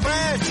every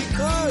prayer she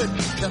could.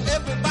 Till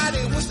everybody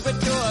whispered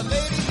to her,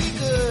 lady, be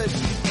good.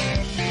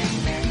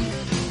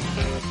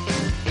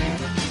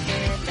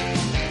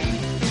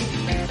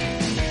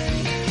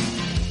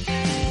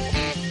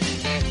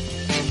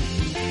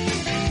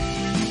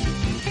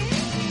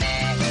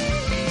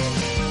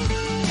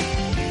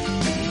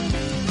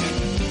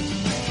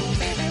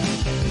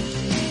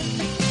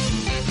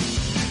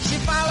 She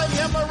followed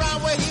him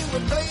around where he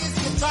would play his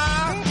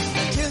guitar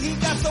until he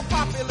got so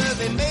popular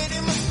they made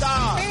him a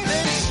star.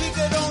 Then she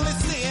could only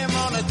see him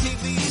on a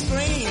TV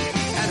screen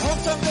and hope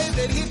someday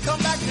that he'd come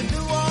back to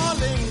New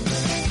Orleans.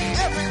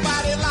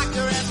 Everybody liked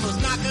her and was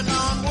knocking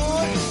on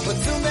wood, but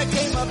soon there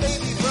came a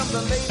baby from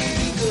the Lady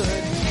Be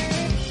Good.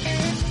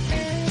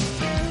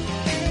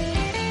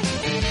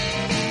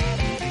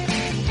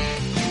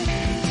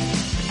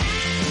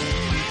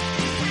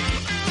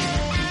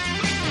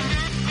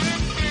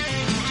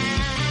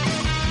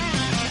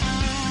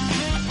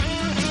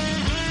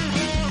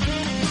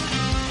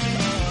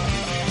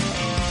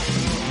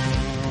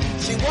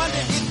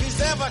 Wondered if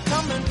he's ever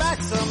coming back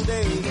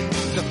someday.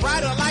 The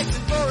brighter lights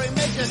and glory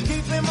may just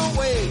keep him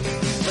away.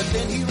 But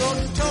then he wrote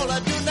and told her,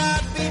 do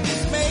not be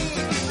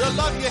dismayed. The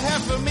love you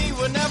have for me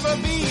will never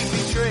be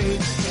betrayed.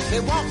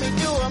 They want me to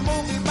do a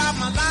movie about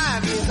my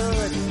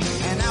livelihood,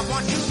 and I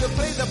want you to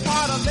play the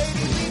part of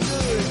Lady Be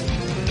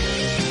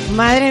Good.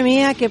 Madre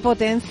mía, qué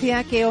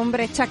potencia, qué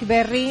hombre, Chuck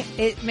Berry.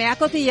 Me ha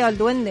cotillado el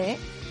duende,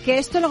 que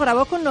esto lo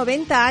grabó con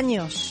 90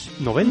 años.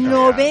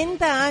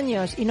 90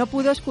 años, y no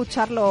pudo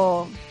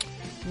escucharlo.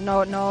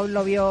 No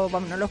lo vio,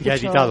 bueno, no lo escuchó. Ya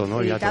editado,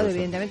 ¿no? Editado,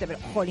 evidentemente, pero,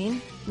 jolín,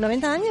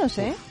 90 años,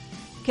 ¿eh?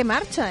 Qué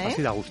marcha, ¿eh?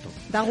 Así da gusto.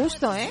 Da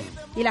gusto, ¿eh?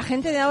 Y la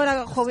gente de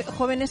ahora,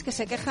 jóvenes que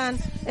se quejan,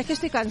 es que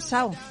estoy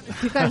cansado,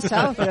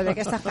 pero ¿de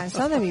qué estás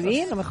cansado? ¿De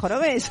vivir? ¿Lo mejor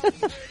ves?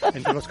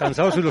 Entre los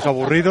cansados y los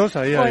aburridos,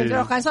 ahí hay... Entre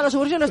los cansados, los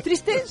aburridos y los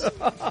tristes,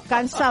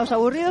 cansados,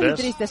 aburridos ¿ves? y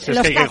tristes.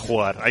 Es que hay que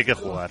jugar. Hay que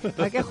jugar,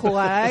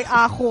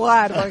 a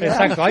jugar. Porque,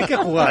 exacto, hay que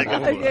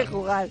jugar. Hay que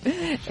jugar.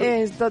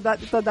 Es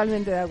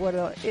totalmente de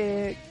acuerdo.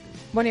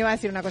 Bueno, iba a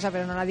decir una cosa,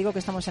 pero no la digo, que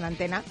estamos en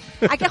antena.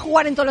 Hay que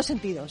jugar en todos los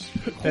sentidos.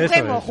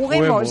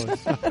 Juguemos.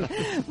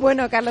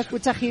 Bueno, Carlos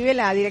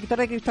Puig-Sagibela, director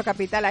de Cripto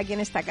Capital aquí en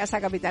esta casa,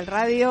 Capital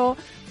Radio,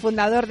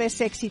 fundador de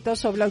ese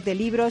exitoso blog de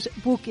libros,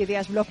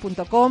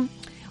 bookideasblog.com.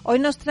 Hoy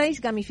nos traéis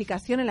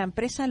gamificación en la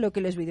empresa, lo que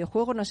los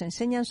videojuegos nos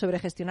enseñan sobre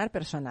gestionar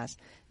personas,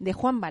 de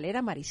Juan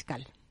Valera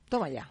Mariscal.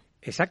 Toma ya.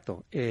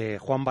 Exacto.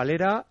 Juan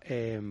Valera,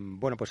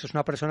 bueno, pues es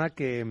una persona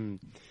que...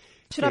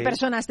 Es una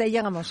persona, hasta ahí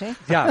llegamos, ¿eh?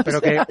 Ya,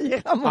 pero que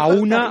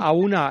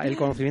aúna el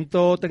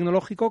conocimiento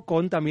tecnológico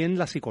con también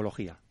la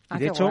psicología. Y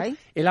de hecho,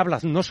 él habla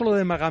no solo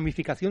de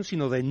gamificación,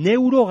 sino de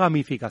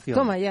neurogamificación.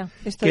 Toma ya.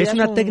 Que es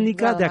una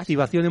técnica de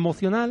activación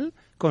emocional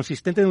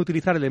consistente en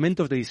utilizar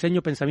elementos de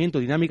diseño, pensamiento,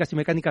 dinámicas y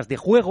mecánicas de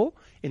juego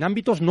en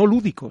ámbitos no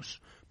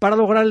lúdicos para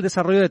lograr el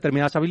desarrollo de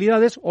determinadas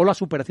habilidades o la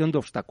superación de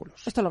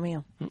obstáculos. Esto es lo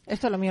mío,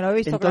 lo he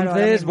visto.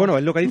 Entonces, bueno,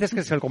 él lo que dice es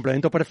que es el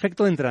complemento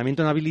perfecto de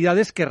entrenamiento en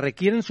habilidades que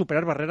requieren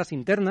superar barreras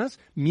internas,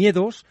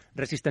 miedos,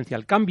 resistencia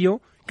al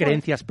cambio,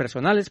 creencias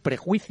personales,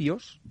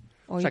 prejuicios.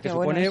 Oye, o sea, que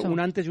supone un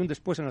antes y un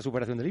después en la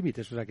superación de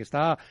límites. O sea, que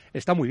está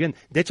muy bien.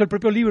 De hecho, el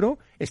propio libro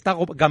está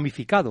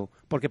gamificado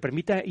porque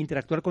permite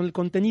interactuar con el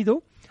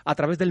contenido a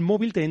través del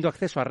móvil, teniendo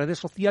acceso a redes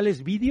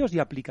sociales, vídeos y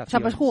aplicaciones. O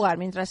sea, puedes jugar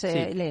mientras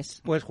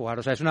lees. Puedes jugar.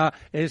 O sea,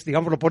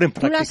 digamos, lo pone en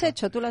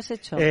práctica. ¿Tú lo has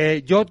hecho?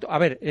 Yo, a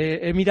ver,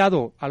 he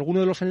mirado alguno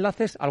de los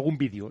enlaces, algún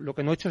vídeo. Lo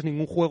que no he hecho es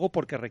ningún juego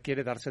porque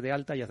requiere darse de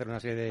alta y hacer una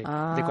serie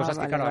de cosas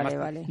que, claro,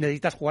 además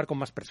necesitas jugar con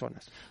más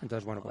personas.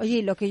 Entonces, bueno. Pues...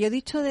 Oye, lo que yo he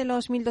dicho de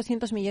los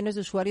 1.200 millones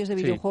de usuarios de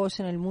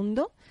videojuegos en el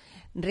mundo,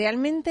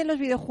 ¿realmente los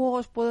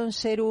videojuegos pueden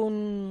ser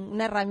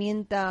una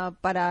herramienta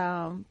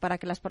para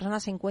que las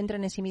personas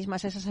encuentren en sí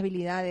mismas esas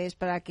habilidades,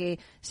 para que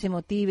se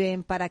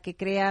motiven, para que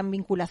crean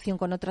vinculación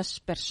con otras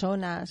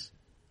personas?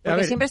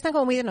 Porque siempre están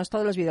como muy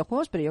denostados los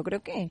videojuegos, pero yo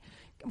creo que...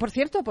 Por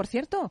cierto,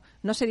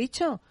 no os he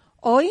dicho,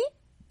 hoy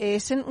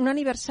es un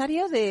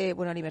aniversario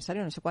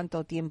no sé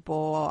cuánto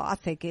tiempo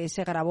hace que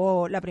se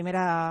grabó la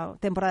primera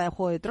temporada de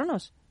Juego de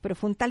Tronos, pero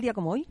fue un tal día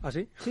como hoy. ¿Ah,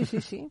 sí?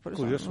 Sí, por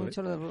eso. Curioso,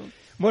 mucho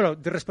Bueno,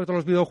 respecto a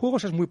los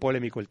videojuegos es muy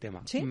polémico el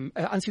tema. ¿Sí?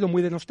 Han sido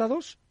muy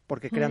denostados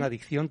porque crean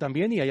adicción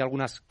también y hay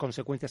algunas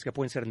consecuencias que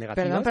pueden ser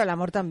negativas. Perdón, pero el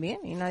amor también,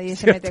 y nadie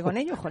se mete con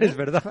ello, joder. Es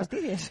verdad.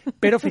 Fastidies.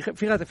 Pero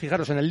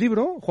fijaros, en el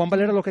libro, Juan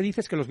Valera lo que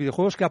dice es que los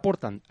videojuegos que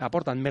aportan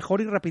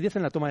mejor y rapidez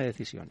en la toma de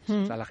decisiones.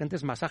 O sea, la gente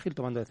es más ágil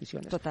tomando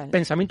decisiones. Total.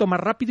 Pensamiento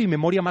más rápido y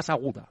memoria más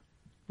aguda.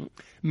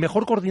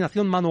 Mejor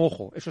coordinación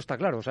mano-ojo, eso está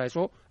claro, o sea,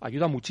 eso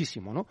ayuda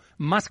muchísimo, ¿no?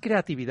 Más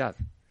creatividad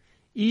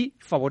y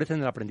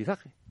favorecen el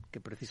aprendizaje, que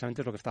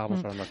precisamente es lo que estábamos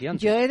hablando aquí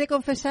antes. Yo he de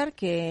confesar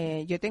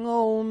que yo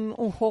tengo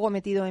un juego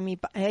metido en mi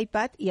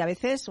iPad y a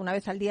veces, una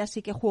vez al día,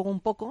 sí que juego un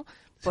poco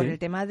por el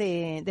tema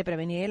de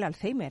prevenir el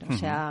Alzheimer. O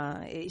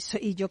sea,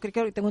 y yo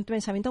creo que tengo un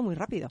pensamiento muy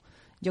rápido.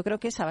 Yo creo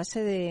que es a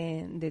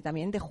base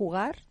también de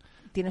jugar,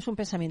 tienes un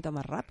pensamiento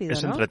más rápido,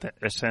 ¿no?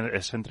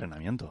 Es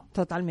entrenamiento.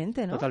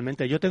 Totalmente, ¿no?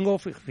 Totalmente. Yo tengo,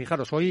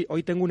 fijaros,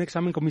 hoy tengo un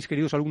examen con mis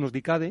queridos alumnos de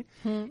ICADE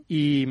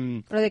y...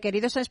 ¿Lo de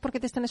queridos es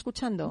porque te están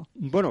escuchando?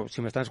 Bueno,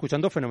 si me están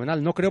escuchando,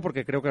 fenomenal. No creo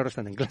porque creo que ahora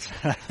están en clase.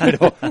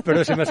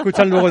 Pero si me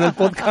escuchan luego en el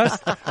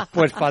podcast,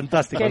 pues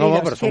fantástico. Queridos,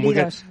 no, pero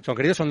son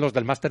queridos, son los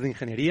del máster de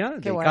Ingeniería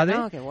de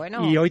ICADE. Qué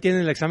bueno. Y hoy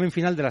tienen el examen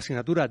final de la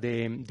asignatura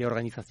de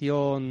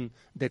organización,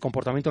 de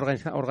comportamiento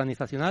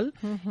organizacional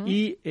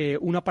y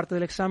una parte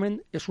del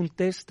examen es un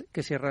test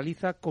que se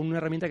realiza con una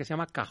herramienta que se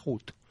llama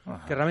Kahoot,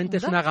 que realmente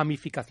es una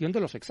gamificación de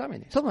los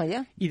exámenes. Toma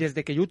ya. Y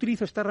desde que yo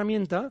utilizo esta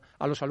herramienta,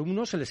 a los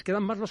alumnos se les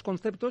quedan más los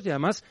conceptos y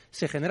además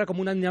se genera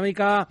como una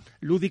dinámica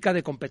lúdica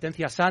de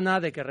competencia sana,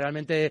 de que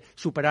realmente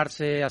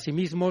superarse a sí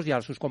mismos y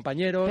a sus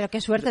compañeros. Pero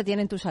qué suerte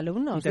tienen tus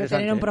alumnos de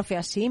tener un profe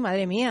así,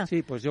 madre mía.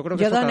 Sí, pues yo creo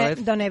que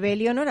don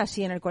Evelio no era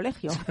así en el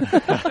colegio.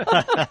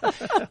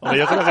 Hombre,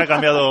 yo creo que ha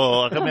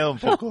cambiado un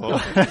poco.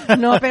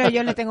 No, pero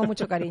yo le tengo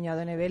mucho cariño a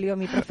don Evelio,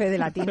 mi profe de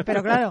latín,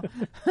 pero claro,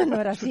 no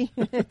era así,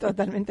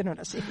 totalmente no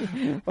era así.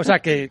 O sea,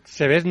 que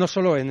se ve no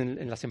solo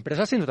en las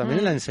empresas, sino también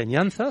en la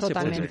enseñanza. Totalmente. Se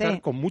puede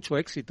utilizar con mucho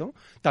éxito.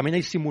 También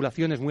hay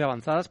simulaciones muy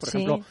avanzadas. Por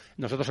ejemplo,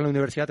 nosotros en la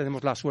universidad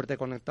tenemos la suerte de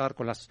conectar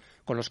con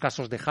los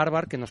casos de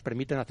Harvard que nos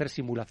permiten hacer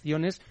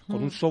simulaciones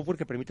con un software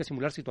que permite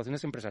simular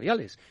situaciones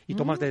empresariales y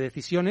tomas de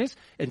decisiones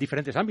en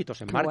diferentes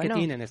ámbitos, en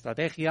marketing, en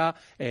estrategia,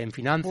 en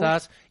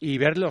finanzas, y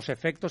ver los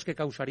efectos que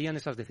causarían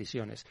esas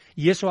decisiones.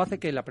 Y eso hace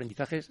que el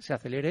aprendizaje se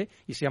acelere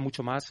y sea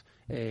mucho más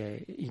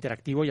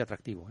interactivo y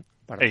atractivo.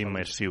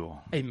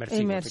 Inmersivo.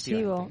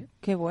 Inmersivo.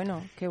 Qué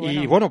bueno.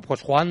 Y bueno,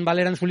 pues Juan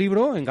Valera en su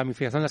libro, en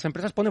Gamificación de las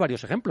Empresas, pone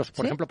varios ejemplos.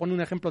 Por ejemplo, pone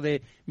un ejemplo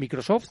de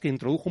Microsoft que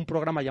introdujo un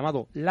programa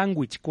llamado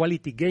Language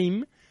Quality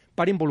Game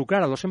para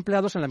involucrar a los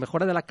empleados en la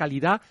mejora de la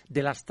calidad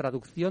de las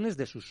traducciones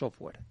de su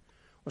software.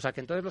 O sea,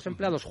 que entonces los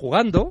empleados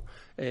jugando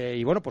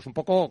y bueno, pues un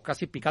poco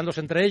casi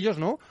picándose entre ellos,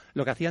 ¿no?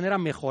 Lo que hacían era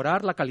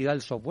mejorar la calidad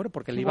del software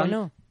porque le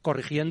iban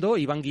corrigiendo,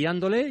 iban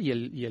guiándole y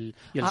el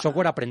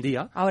software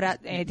aprendía. Ahora,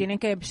 tienen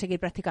que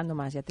seguir practicando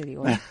más, ya te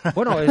digo.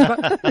 Bueno,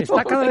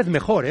 está cada vez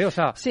mejor, ¿eh? O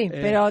sea, sí,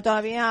 pero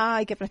todavía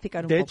hay que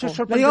practicar un poco. De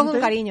hecho, lo digo con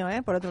cariño,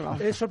 por otro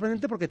lado. Es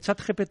sorprendente porque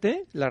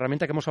ChatGPT, la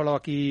herramienta que hemos hablado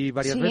aquí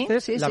varias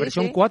veces, la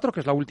versión 4,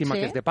 que es la última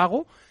que es de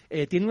pago,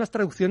 tiene unas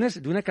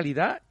traducciones de una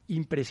calidad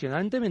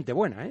impresionantemente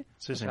buena, ¿eh?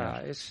 Sí,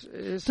 señor.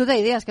 Tú te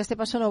ideas que a este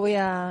paso no voy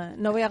a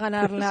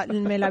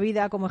ganarme la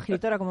vida como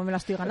escritora como me la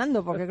estoy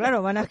ganando, porque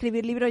claro, van a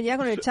escribir libros ya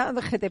con el chat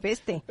de GTP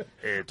este.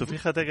 Tú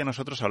fíjate que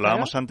nosotros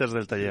hablábamos antes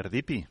del taller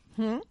DIPI.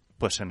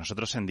 Pues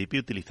nosotros en DIPI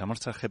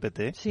utilizamos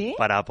ChatGPT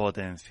para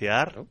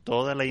potenciar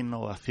toda la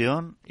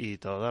innovación y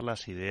todas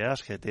las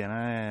ideas que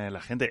tiene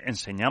la gente.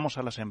 Enseñamos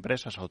a las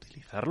empresas a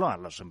utilizarlo, a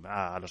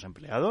los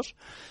empleados,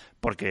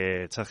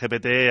 porque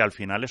ChatGPT al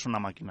final es una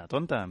máquina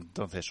tonta.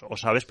 Entonces, o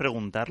sabes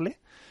preguntarle.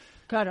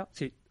 Claro.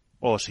 Sí.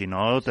 O si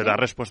no, te da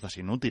respuestas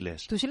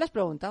inútiles. ¿Tú sí le has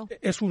preguntado?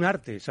 Es un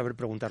arte saber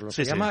preguntarlo.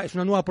 Es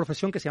una nueva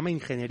profesión que se llama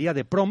ingeniería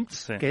de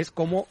prompts, que es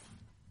como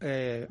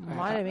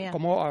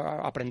cómo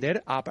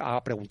aprender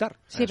a preguntar.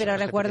 Sí, pero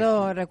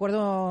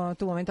recuerdo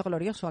tu momento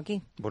glorioso aquí.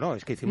 Bueno,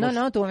 es que hicimos...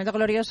 No, tu momento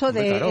glorioso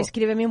de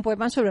escríbeme un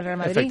poema sobre el Real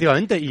Madrid.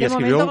 Efectivamente, y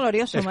escribió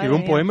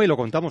un poema y lo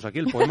contamos aquí.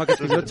 El poema que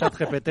escribió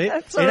ChatGPT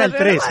era el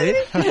 3,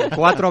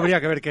 4 habría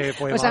que ver qué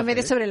poema. O sea, en vez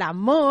de sobre el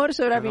amor,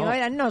 sobre la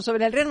primavera, no,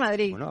 sobre el Real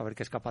Madrid. Bueno, a ver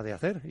qué es capaz de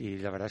hacer. Y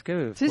la verdad es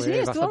que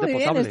fue bastante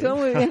potable. Estuvo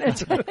muy bien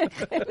hecho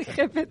el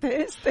GPT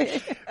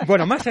este.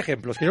 Bueno, más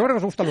ejemplos, que yo creo que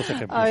os gustan los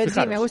ejemplos. A ver,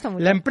 fijaros, sí, me gusta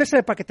mucho. La empresa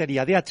de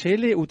paquetería DHL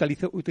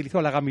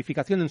utilizó la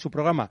gamificación en su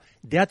programa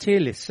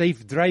DHL Safe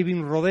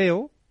Driving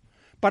Rodeo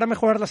para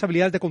mejorar las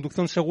habilidades de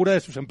conducción segura de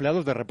sus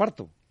empleados de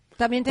reparto.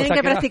 También tienen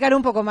que practicar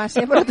un poco más,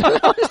 por otro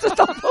lado, esto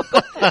está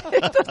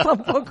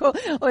un poco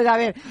Oiga, a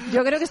ver,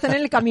 yo creo que están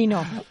en el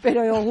camino,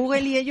 pero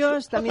Google y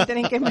ellos también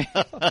tienen que...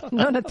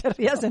 No te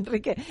rías,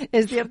 Enrique,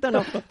 es cierto,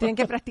 no, tienen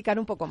que practicar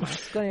un poco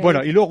más.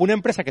 Bueno, y luego una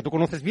empresa que tú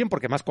conoces bien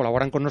porque más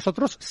colaboran con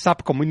nosotros,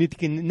 SAP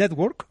Community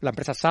Network, la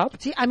empresa SAP.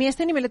 Sí, a mí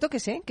este ni me le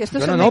toques, que esto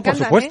No, por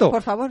supuesto.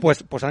 Por favor.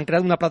 Pues han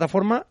creado una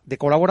plataforma de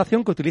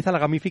colaboración que utiliza la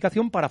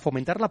gamificación para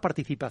fomentar la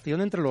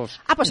participación entre los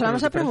pues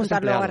vamos a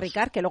preguntarlo a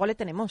Ricard, que luego le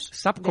tenemos.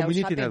 SAP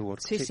Community Network.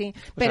 Sí.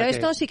 Pero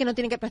esto sí que no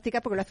tienen que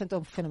practicar porque lo hacen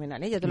todo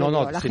fenomenal, Yo te lo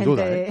digo, la sin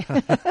gente...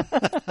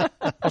 duda.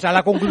 O sea,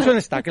 la conclusión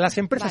está que las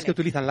empresas que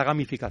utilizan la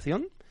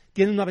gamificación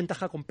tienen una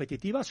ventaja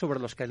competitiva sobre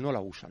los que no la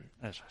usan.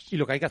 Eso es. Y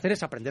lo que hay que hacer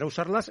es aprender a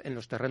usarlas en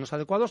los terrenos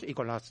adecuados y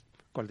con la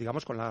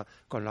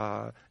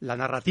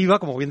narrativa,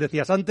 como bien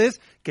decías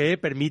antes, que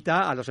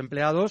permita a los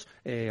empleados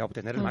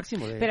obtener el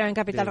máximo de... Pero en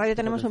Capital Radio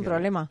tenemos un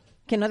problema,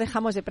 que no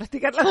dejamos de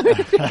practicar la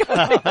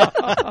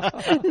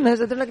gamificación.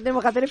 Nosotros lo que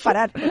tenemos que hacer es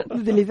parar de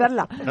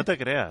utilizarla. No te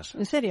creas.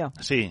 ¿En serio?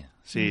 Sí.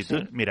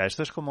 Mira,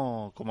 esto es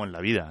como en la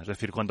vida. Es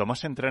decir, cuanto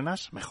más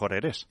entrenas, mejor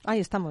eres. Ahí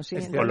estamos, sí.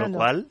 Con lo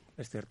cual,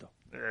 es cierto.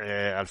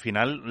 Al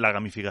final, la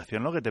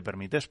gamificación lo que te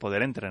permite es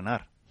poder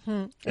entrenar.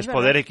 Es verdad.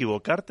 poder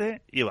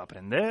equivocarte y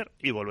aprender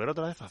y volver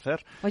otra vez a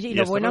hacer. Oye, y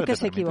lo bueno que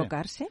es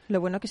equivocarse,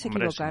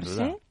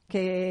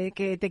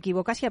 que te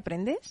equivocas y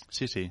aprendes.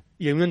 Sí.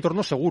 Y en un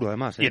entorno seguro,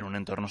 además. Y en un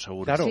entorno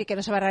seguro. Claro. Sí, que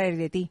no se va a reír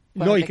de ti.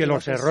 No, y que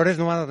los errores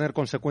no van a tener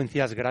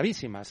consecuencias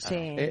gravísimas. Sí,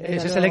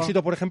 ese es el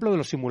éxito, por ejemplo, de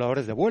los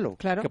simuladores de vuelo.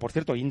 Claro. Que, por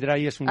cierto, Indra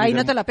es un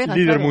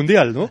líder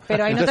mundial, ¿no?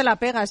 Pero ahí no te la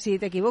pegas si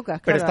te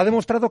equivocas. Pero está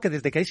demostrado que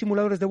desde que hay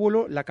simuladores de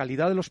vuelo, la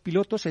calidad de los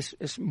pilotos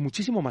es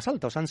muchísimo más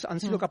alta. O sea, han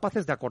sido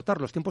capaces de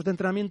acortar los tiempos de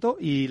entrenamiento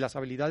y las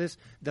habilidades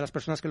de las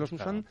personas que los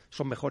usan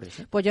son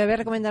mejores. Pues yo voy a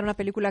recomendar una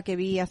película que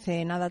vi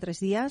hace 3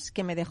 días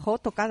que me dejó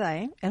tocada,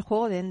 El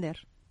juego de Ender.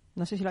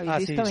 No sé si lo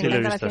habéis visto, me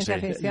encanta la ciencia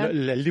ficción.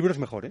 El libro es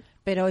mejor,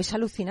 Pero es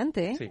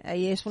alucinante, Sí.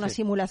 Ahí es una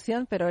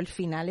simulación, pero el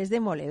final es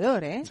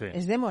demoledor, Sí.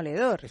 Es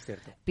demoledor. Es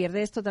cierto.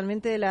 Pierdes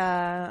totalmente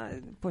la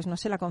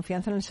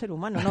confianza en el ser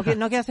humano. No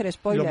quiero hacer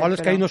spoiler. Lo malo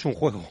es que ahí no es un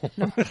juego.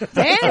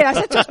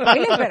 Has hecho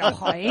spoiler, pero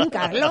joder,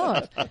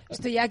 Carlos.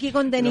 Estoy aquí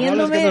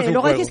conteniéndome.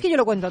 Luego aquí es que yo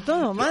lo cuento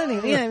todo,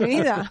 madre mía de mi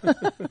vida.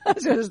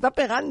 Se nos está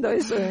pegando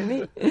eso de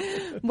mí.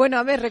 Bueno,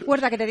 a ver,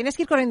 recuerda que te tienes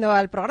que ir corriendo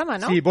al programa,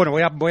 ¿no? Sí, bueno,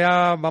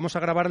 vamos a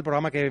grabar el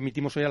programa que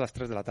emitimos hoy a las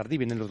 3 de la tarde y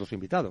vienen los 2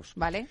 invitados.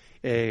 Vale.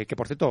 Que,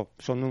 por cierto,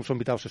 son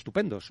invitados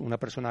estupendos. Una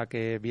persona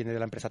que viene de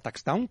la empresa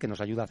TaxDown, que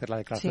nos ayuda a hacer la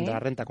declaración de la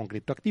renta con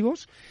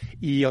criptoactivos,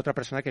 y otra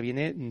persona que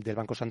viene del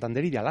Banco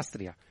Santander y de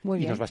Alastria. Muy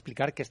bien. Y nos va a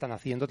explicar qué están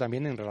haciendo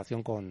también en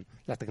relación con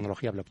la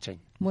tecnología blockchain.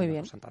 Muy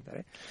bien.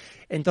 Santander,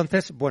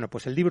 Entonces, bueno,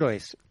 pues el libro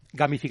es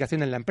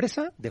Gamificación en la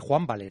empresa, de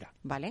Juan Valera.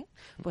 Vale.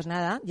 Pues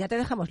nada, ya te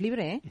dejamos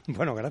libre,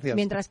 Bueno, gracias.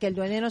 Mientras que el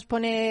duende nos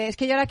pone... Es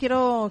que yo ahora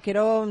quiero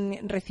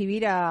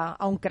recibir a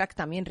un crack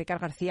también, Ricard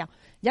García.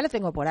 Ya lo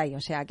tengo por ahí,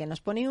 o sea, que nos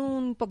pone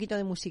un poquito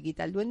de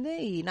musiquita el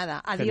duende y nada.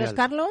 Adiós, Genial.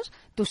 Carlos.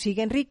 Tú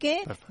sigue,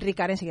 Enrique. Perfecto.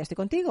 Ricard, enseguida estoy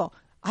contigo.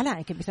 ¡Hala!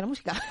 Hay que empezar la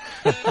música.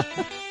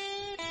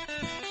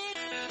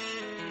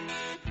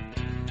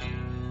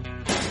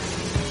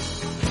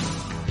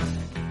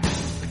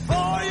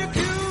 Before you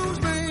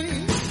accuse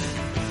me,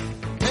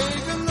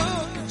 take a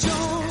look at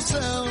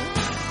yourself.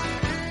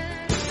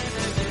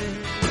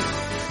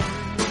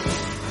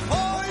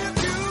 Before you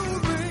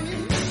accuse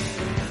me,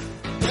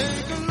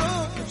 take a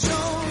look at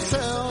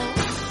yourself.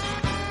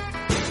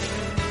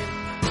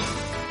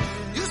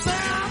 You say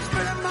I'm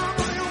spending my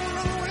money on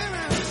other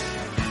women,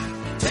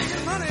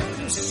 taking money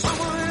from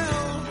someone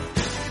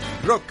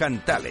else. Rock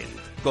and Talent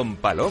con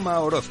Paloma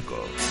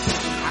Orozco.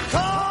 I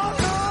call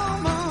your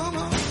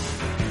mama,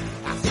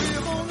 I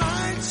feel all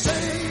night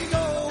say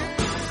go.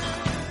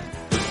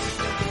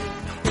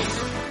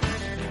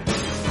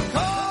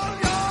 Call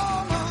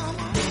your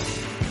mama,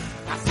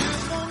 I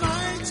feel all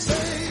night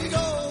say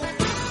go.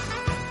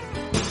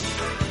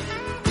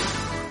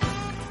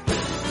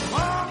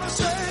 Mama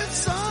said,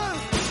 son,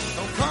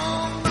 don't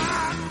come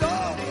my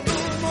door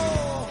no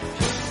more.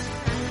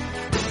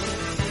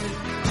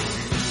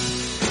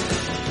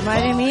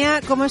 Madre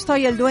mía, cómo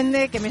estoy el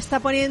duende que me está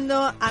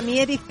poniendo a mi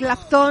Eric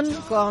Clapton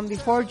con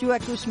Before You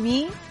Accuse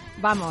Me.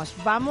 Vamos,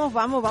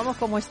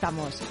 cómo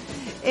estamos.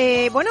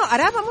 Bueno,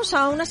 ahora vamos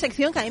a una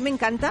sección que a mí me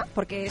encanta,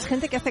 porque es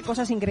gente que hace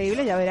cosas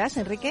increíbles, ya verás,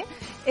 Enrique.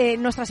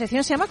 Nuestra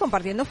sección se llama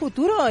Compartiendo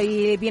Futuro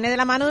y viene de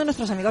la mano de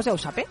nuestros amigos de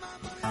Ausape.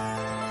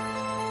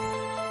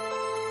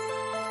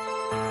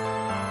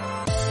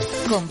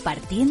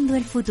 Compartiendo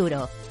el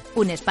futuro.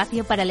 Un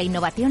espacio para la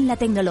innovación, la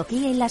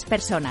tecnología y las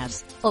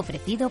personas.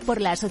 Ofrecido por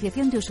la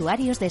Asociación de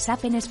Usuarios de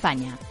SAP en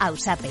España,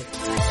 AUSAPE.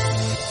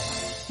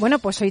 Bueno,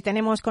 pues hoy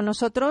tenemos con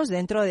nosotros,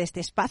 dentro de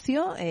este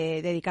espacio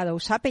dedicado a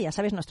USAPE, ya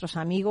sabes, nuestros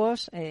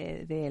amigos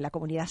de la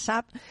comunidad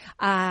SAP,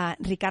 a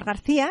Ricard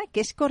García,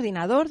 que es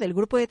coordinador del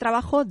grupo de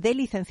trabajo de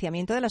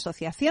licenciamiento de la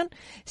asociación.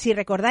 Si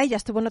recordáis, ya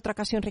estuvo en otra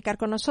ocasión Ricard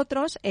con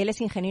nosotros. Él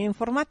es ingeniero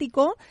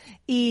informático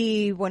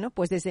y, bueno,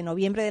 pues desde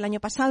noviembre del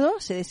año pasado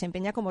se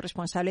desempeña como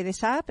responsable de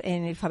SAP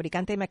en el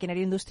fabricante de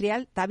maquinaria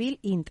industrial Tabil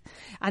Int.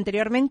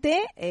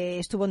 Anteriormente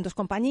estuvo en 2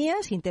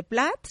 compañías,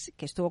 Inteplats,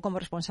 que estuvo como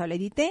responsable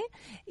de IT,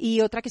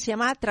 y otra que se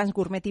llama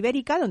Transgourmet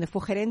Ibérica, donde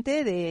fue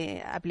gerente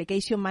de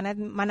Application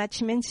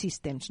Management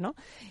Systems, ¿no?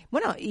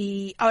 Bueno,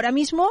 y ahora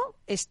mismo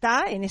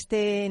está en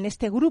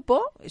este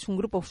grupo, es un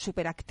grupo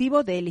súper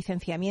activo de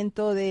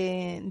licenciamiento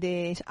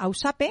de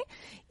AUSAPE,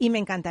 y me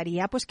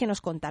encantaría pues que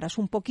nos contaras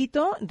un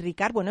poquito.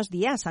 Ricard, buenos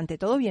días. Ante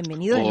todo,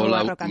 bienvenido de nuevo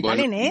a Rock and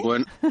Talent, ¿eh?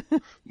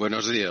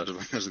 Buenos días.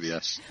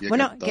 Y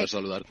encantado de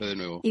saludarte de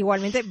nuevo.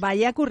 Igualmente,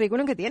 vaya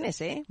currículum que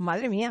tienes, ¿eh?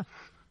 Madre mía.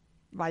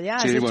 Vaya,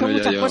 has hecho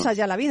muchas cosas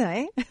ya en la vida,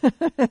 ¿eh?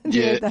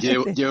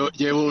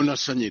 Llevo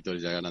unos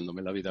añitos ya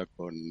ganándome la vida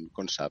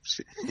con SAP,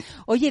 sí.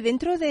 Oye,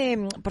 dentro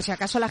de, por si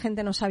acaso la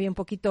gente no sabe un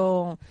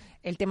poquito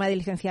el tema de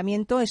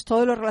licenciamiento, es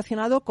todo lo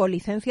relacionado con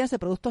licencias de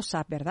productos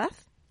SAP, ¿verdad?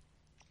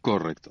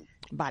 Correcto.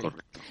 Vale.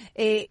 Correcto.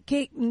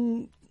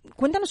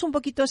 Cuéntanos un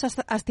poquito esas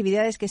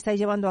actividades que estáis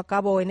llevando a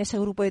cabo en ese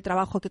grupo de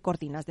trabajo que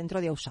coordinas dentro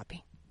de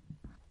AUSAPE.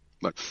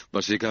 Bueno,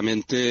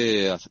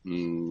 básicamente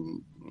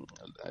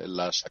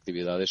las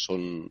actividades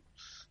son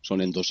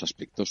en dos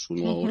aspectos.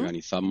 Uno,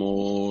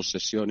 organizamos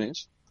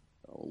sesiones,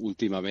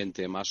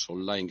 últimamente más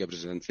online que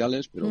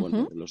presenciales, pero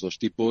bueno, los dos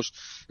tipos,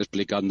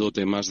 explicando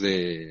temas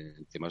de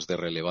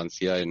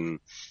relevancia en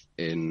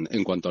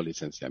cuanto al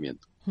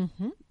licenciamiento.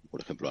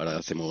 Por ejemplo, ahora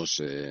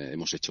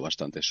hemos hecho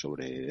bastante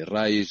sobre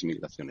RISE,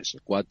 migración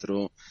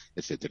S4,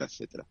 etcétera,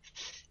 etcétera.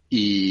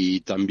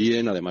 Y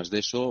también, además de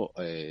eso,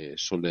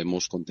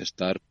 solemos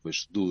contestar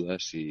pues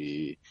dudas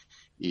y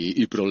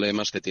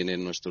problemas que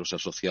tienen nuestros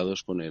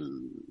asociados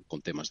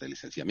con temas de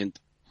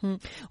licenciamiento.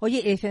 Oye,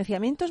 ¿el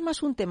licenciamiento es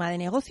más un tema de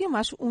negocio o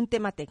más un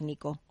tema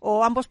técnico?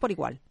 ¿O ambos por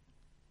igual?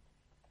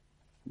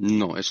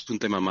 No, es un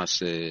tema más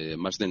de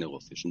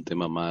negocio, es un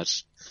tema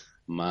más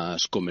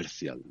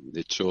comercial.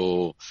 De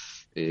hecho,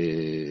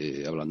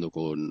 hablando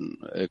con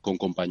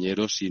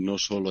compañeros y no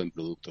solo en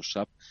productos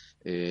SAP,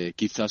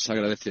 quizás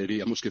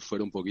agradeceríamos que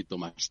fuera un poquito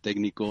más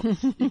técnico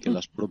y que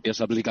las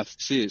propias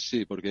aplicaciones...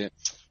 Sí, porque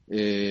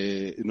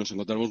nos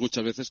encontramos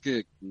muchas veces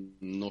que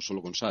no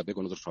solo con SAP,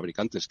 con otros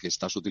fabricantes, que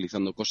estás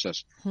utilizando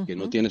cosas que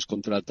no tienes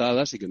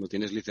contratadas y que no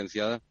tienes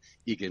licenciada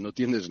y que no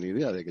tienes ni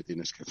idea de que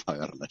tienes que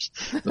pagarlas.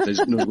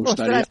 Entonces nos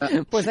gustaría...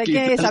 Ostras, pues hay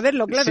que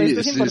saberlo, claro,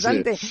 esto es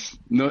importante. Sí.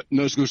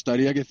 Nos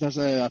gustaría quizás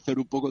hacer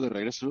un poco de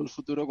regreso al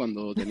futuro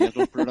cuando tenías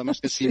los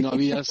programas que si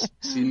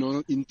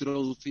no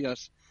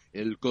introducías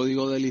el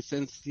código de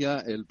licencia,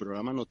 el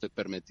programa no te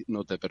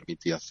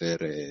permitía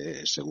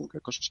hacer según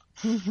qué cosas.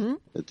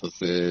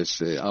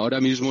 Entonces,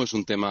 ahora mismo es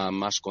un tema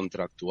más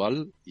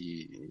contractual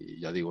y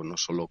ya digo, no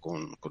solo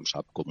con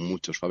SAP, con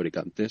muchos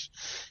fabricantes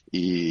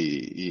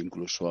y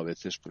incluso a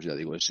veces, pues ya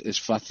digo, es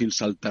fácil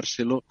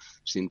saltárselo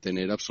sin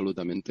tener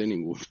absolutamente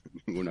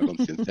ninguna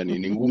conciencia ni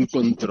ningún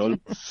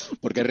control,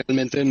 porque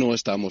realmente no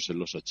estamos en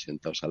los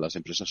 80. O sea, las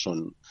empresas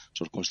son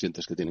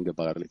conscientes que tienen que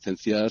pagar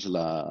licencias,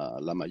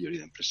 la mayoría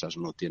de empresas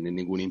no tienen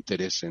ningún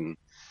interés en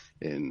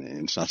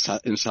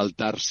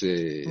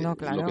saltarse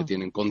claro. lo que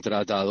tienen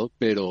contratado,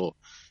 pero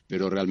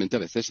realmente a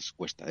veces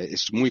cuesta,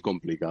 es muy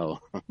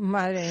complicado.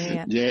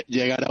 Madre mía.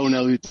 Llegar a una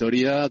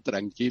auditoría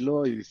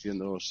tranquilo y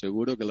diciendo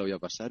seguro que lo voy a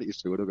pasar y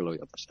seguro que lo voy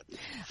a pasar.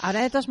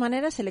 Ahora, de todas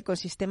maneras, el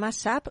ecosistema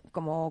SAP,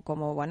 como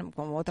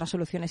otras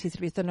soluciones y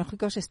servicios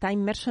tecnológicos, está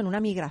inmerso en una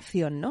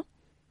migración, ¿no?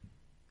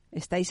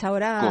 Estáis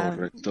ahora...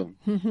 Correcto.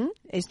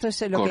 Esto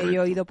es lo que yo he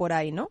oído por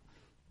ahí, ¿no?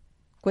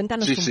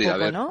 Cuéntanos un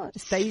poco, ¿no?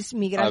 ¿Estáis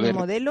migrando el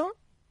modelo?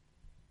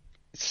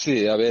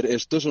 Sí, a ver,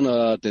 esto es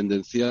una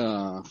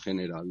tendencia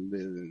general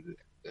del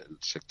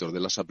sector de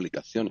las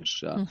aplicaciones. O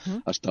sea,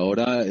 hasta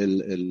ahora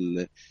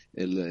el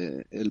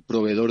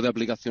proveedor de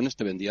aplicaciones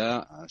te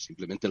vendía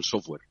simplemente el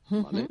software,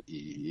 ¿vale?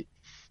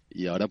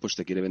 Y ahora pues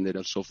te quiere vender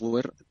el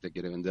software, te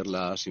quiere vender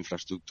las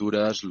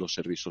infraestructuras, los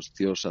servicios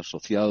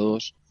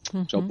asociados.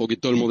 O sea, un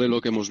poquito el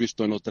modelo que hemos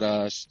visto en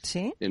otros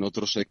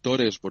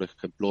sectores, por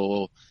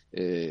ejemplo,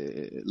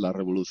 la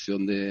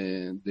revolución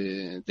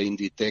de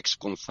Inditex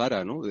con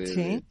Zara, ¿no?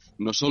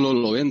 No solo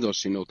lo vendo,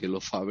 sino que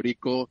lo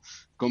fabrico,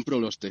 compro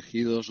los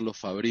tejidos, lo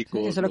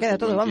fabrico. Eso lo queda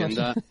todo, vamos.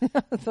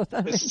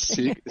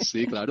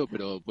 Sí, claro,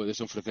 pero puedes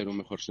ofrecer un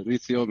mejor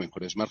servicio,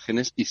 mejores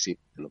márgenes y sí,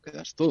 te lo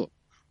quedas todo.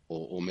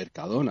 O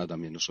Mercadona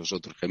también, eso es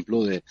otro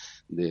ejemplo de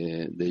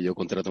yo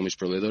contrato a mis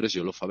proveedores,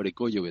 yo lo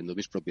fabrico, yo vendo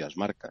mis propias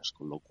marcas,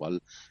 con lo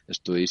cual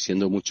estoy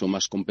siendo mucho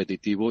más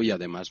competitivo y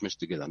además me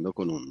estoy quedando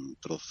con un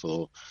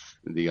trozo,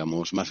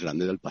 digamos, más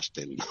grande del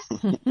pastel, ¿no?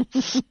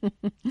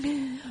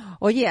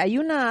 Oye, hay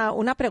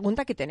una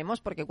pregunta que tenemos,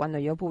 porque cuando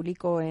yo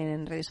publico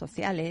en redes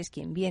sociales,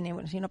 quién viene,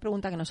 bueno, sí, una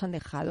pregunta que nos han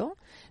dejado.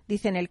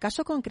 Dice, en el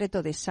caso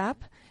concreto de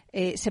SAP,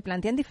 se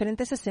plantean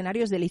diferentes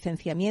escenarios de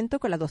licenciamiento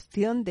con la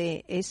adopción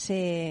de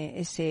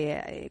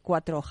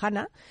S4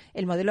 HANA,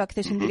 el modelo de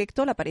acceso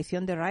indirecto, la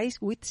aparición de RISE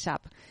with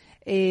SAP.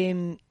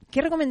 ¿Qué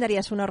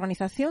recomendarías a una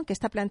organización que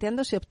está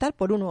planteándose optar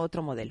por uno u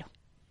otro modelo?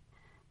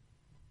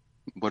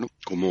 Bueno,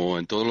 como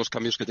en todos los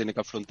cambios que tiene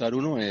que afrontar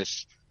uno,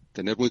 es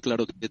tener muy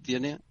claro qué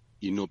tiene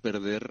y no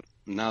perder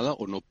nada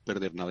o no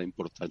perder nada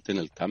importante en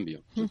el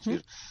cambio. Es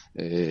decir,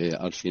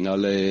 al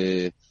final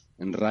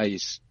en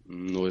RISE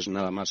no es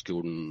nada más que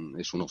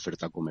es una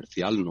oferta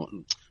comercial, no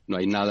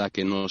hay nada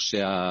que no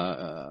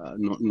sea,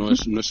 no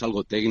es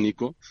algo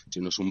técnico,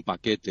 sino es un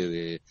paquete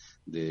de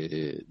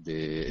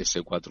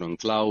S4 en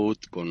cloud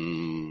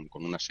con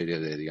una serie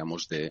de,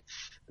 digamos,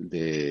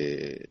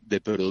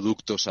 de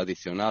productos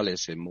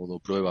adicionales en modo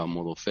prueba, en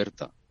modo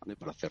oferta, ¿vale?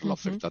 Para hacer la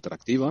oferta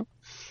atractiva,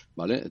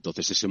 ¿vale?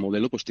 Entonces ese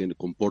modelo pues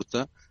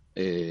comporta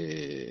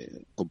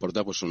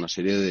pues una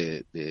serie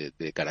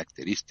de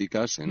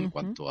características en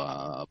cuanto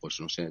a,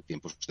 pues no sé,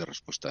 tiempos de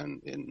respuesta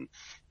en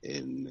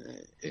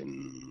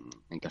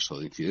caso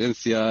de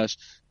incidencias,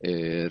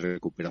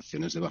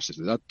 recuperaciones de bases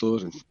de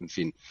datos, en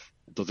fin.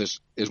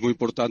 Entonces, es muy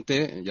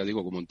importante, ya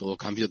digo, como en todo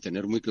cambio,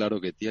 tener muy claro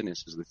qué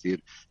tienes, es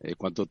decir,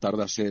 cuánto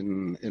tardas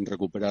en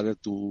recuperar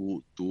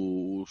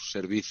tu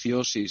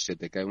servicio si se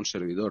te cae un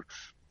servidor,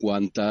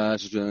 cuánto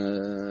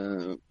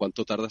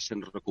tardas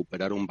en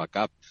recuperar un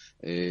backup,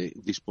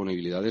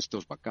 disponibilidad de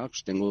estos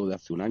backups, tengo de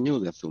hace un año,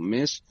 de hace un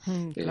mes,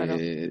 claro.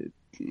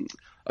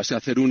 O sea,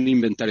 hacer un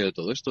inventario de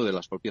todo esto, de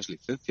las propias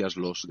licencias,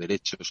 los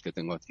derechos que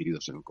tengo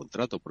adquiridos en el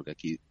contrato, porque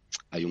aquí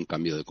hay un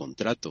cambio de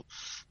contrato.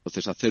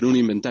 Entonces, hacer un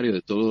inventario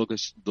de todo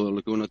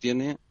lo que uno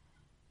tiene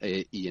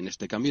y en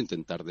este cambio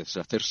intentar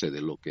deshacerse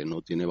de lo que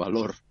no tiene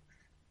valor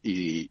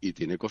y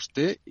tiene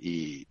coste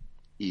y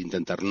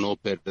intentar no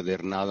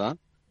perder nada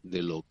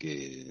de lo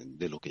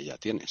que ya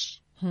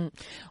tienes.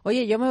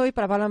 Oye, yo me voy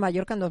para Palma de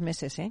Mallorca en 2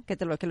 meses,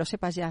 que lo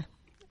sepas ya.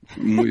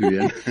 Muy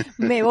bien.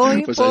 Me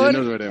voy pues por... allí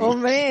nos veremos.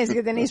 Hombre, es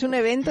que tenéis un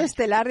evento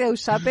estelar de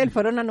AUSAPE, el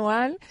Foro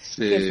Anual,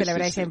 que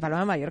celebráis en Palma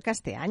de Mallorca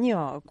este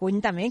año.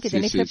 Cuéntame, ¿qué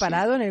tenéis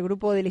preparado en el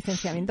grupo de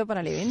licenciamiento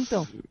para el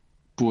evento?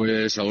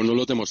 Pues aún no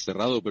lo tenemos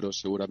cerrado, pero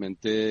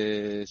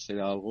seguramente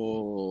será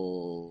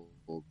algo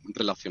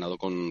relacionado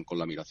con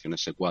la migración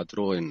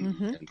S4 en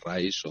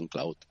RISE o en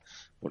Cloud,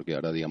 porque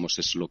ahora, digamos,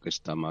 es lo que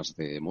está más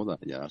de moda.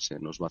 Ya se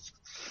nos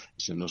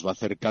va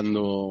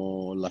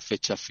acercando la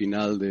fecha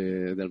final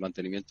del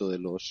mantenimiento del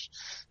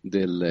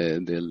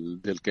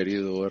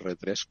querido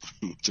R3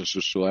 por muchos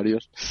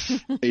usuarios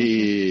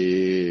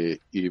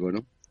y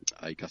bueno,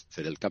 hay que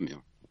hacer el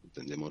cambio.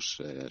 Entendemos,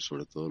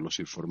 sobre todo los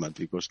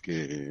informáticos,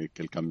 que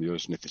el cambio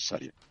es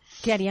necesario.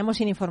 ¿Qué haríamos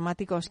sin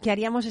informáticos? ¿Qué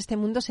haríamos? Este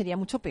mundo sería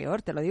mucho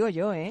peor, te lo digo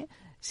yo,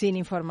 sin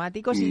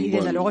informáticos y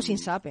desde luego sin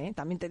SAP,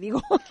 también te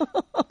digo.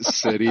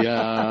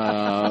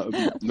 Sería,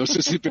 no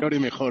sé si peor y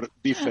mejor,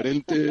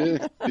 diferente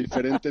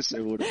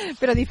seguro.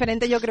 Pero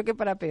diferente yo creo que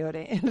para peor,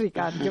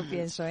 Ricard, yo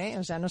pienso,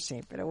 o sea, no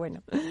sé, pero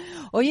bueno.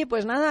 Oye,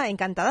 pues nada,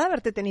 encantada de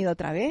haberte tenido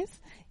otra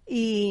vez.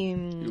 Y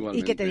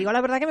que te digo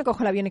la verdad que me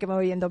cojo el avión y que me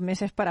voy en 2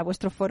 meses para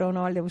vuestro foro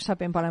anual de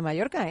AUSAPE en Palma de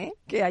Mallorca,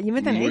 que allí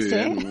me tenéis, muy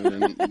bien,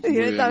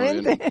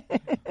 directamente. Muy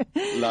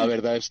bien. La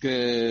verdad es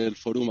que el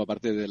fórum,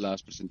 aparte de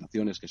las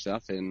presentaciones que se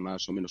hacen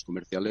más o menos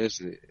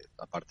comerciales,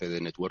 aparte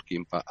de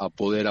networking, a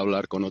poder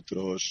hablar con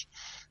otros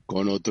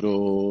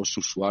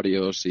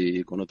usuarios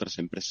y con otras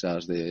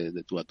empresas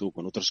de tú a tú,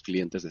 con otros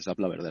clientes de SAP,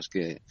 la verdad es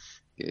que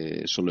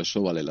solo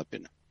eso vale la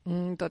pena.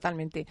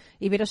 Totalmente.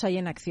 Y veros ahí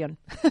en acción.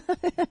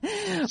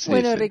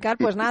 Bueno, Ricard,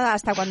 pues nada,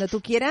 hasta cuando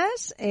tú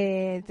quieras.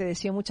 Te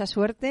deseo mucha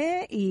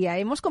suerte y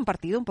hemos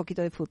compartido un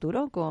poquito de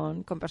futuro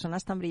con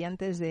personas tan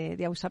brillantes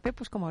de AUSAPE,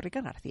 pues como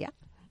Ricard García.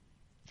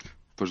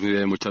 Pues muy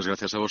bien, muchas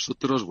gracias a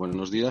vosotros,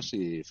 buenos días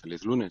y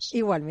feliz lunes.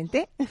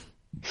 Igualmente.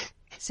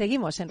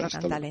 Seguimos en Rock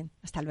and Talent.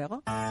 Hasta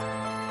luego.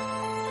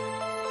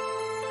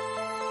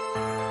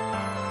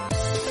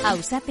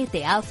 AUSAPE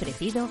te ha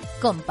ofrecido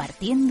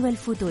Compartiendo el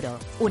Futuro,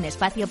 un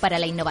espacio para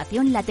la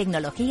innovación, la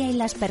tecnología y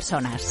las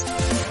personas.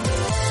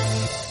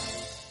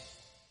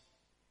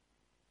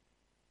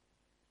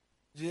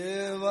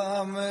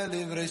 Llévame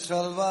libre y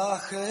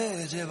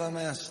salvaje,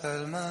 llévame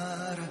hasta el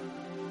mar.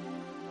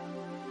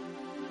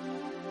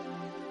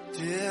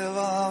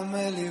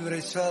 Llévame libre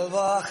y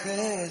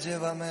salvaje,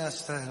 llévame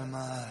hasta el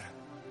mar.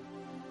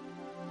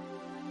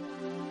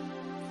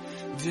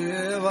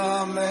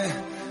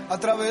 Llévame a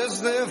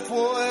través de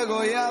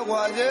fuego y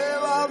agua,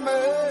 llévame.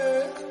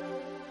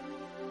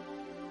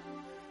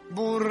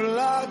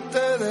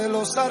 Búrlate de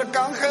los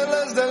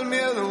arcángeles del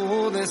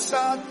miedo,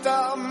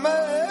 desátame.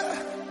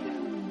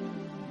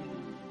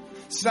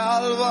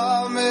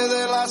 Sálvame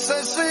de la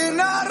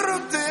asesina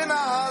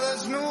rutina,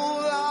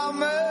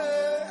 desnúdame.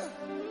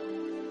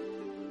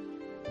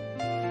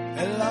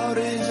 En la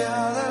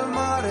orilla del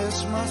mar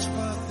es más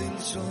fácil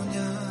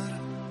soñar.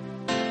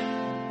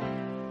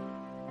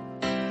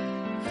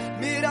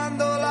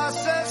 Mirando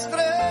las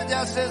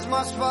estrellas es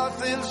más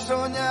fácil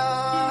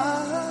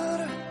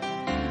soñar.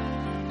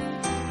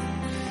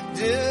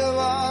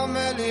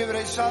 Llévame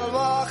libre y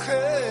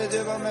salvaje,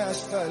 llévame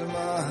hasta el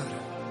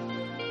mar.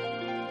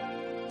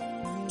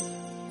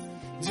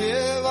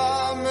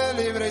 Llévame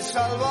libre y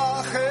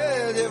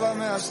salvaje,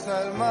 llévame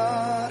hasta el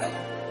mar.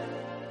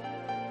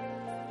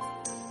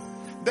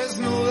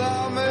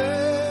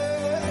 Desnúdame.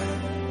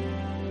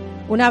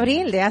 Un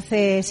abril de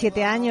hace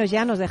 7 años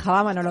ya nos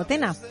dejaba Manolo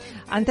Tena.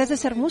 Antes de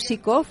ser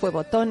músico fue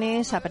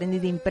botones,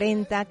 aprendiz de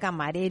imprenta,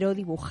 camarero,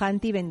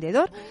 dibujante y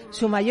vendedor.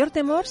 Su mayor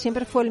temor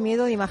siempre fue el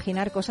miedo de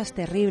imaginar cosas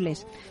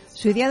terribles.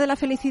 Su idea de la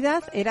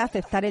felicidad era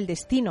aceptar el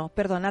destino,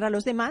 perdonar a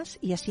los demás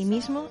y a sí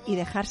mismo y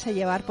dejarse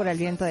llevar por el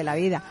viento de la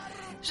vida.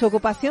 Su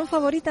ocupación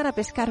favorita era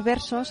pescar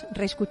versos,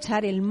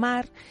 reescuchar el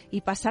mar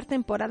y pasar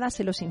temporadas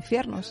en los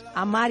infiernos,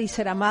 amar y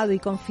ser amado y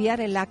confiar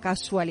en la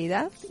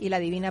casualidad y la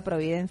divina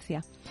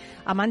providencia.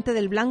 Amante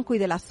del blanco y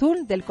del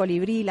azul, del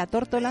colibrí y la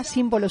tórtola,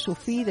 símbolo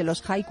sufí de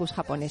los haikus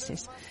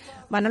japoneses.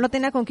 Manolo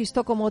Tena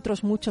conquistó, como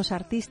otros muchos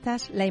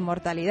artistas, la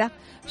inmortalidad.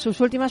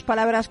 Sus últimas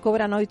palabras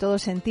cobran hoy todo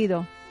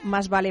sentido.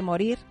 Más vale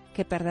morir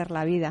que perder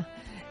la vida.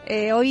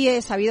 Hoy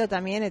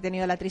he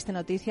tenido la triste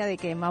noticia de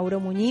que Mauro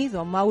Muñiz,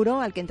 don Mauro,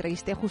 al que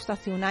entrevisté justo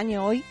hace un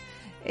año hoy,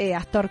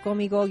 actor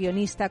cómico,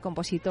 guionista,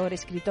 compositor,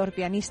 escritor,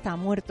 pianista, ha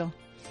muerto.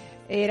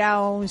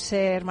 Era un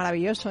ser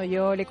maravilloso.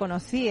 Yo le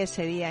conocí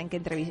ese día en que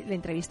le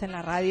entrevisté en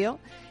la radio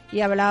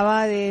y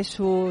hablaba de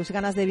sus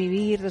ganas de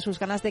vivir, de sus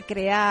ganas de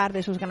crear,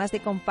 de sus ganas de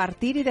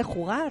compartir y de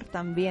jugar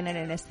también en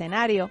el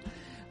escenario.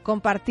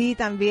 Compartí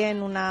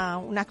también una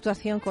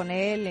actuación con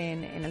él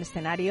en el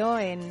escenario.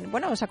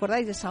 ¿Os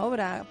acordáis de esa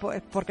obra?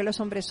 ¿Por qué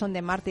los hombres son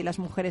de Marte y las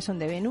mujeres son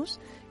de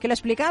Venus? Que lo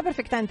explicaba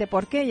perfectamente.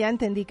 ¿Por qué? Ya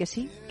entendí que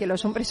sí, que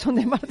los hombres son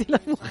de Marte y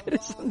las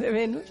mujeres son de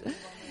Venus.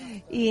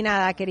 Y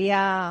nada,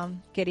 quería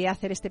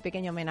hacer este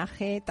pequeño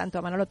homenaje tanto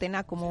a Manolo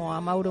Tena como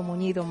a Mauro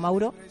Muñiz, don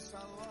Mauro,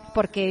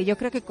 porque yo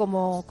creo que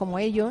como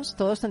ellos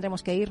todos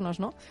tendremos que irnos,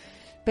 ¿no?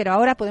 Pero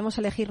ahora podemos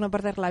elegir no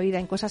perder la vida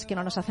en cosas que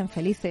no nos hacen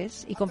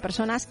felices y con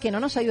personas que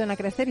no nos ayudan a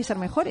crecer y ser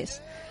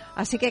mejores.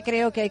 Así que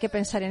creo que hay que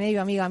pensar en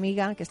ello,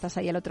 amiga, que estás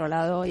ahí al otro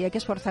lado, y hay que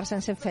esforzarse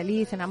en ser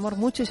feliz, en amor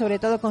mucho y sobre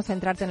todo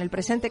concentrarte en el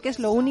presente, que es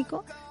lo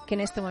único que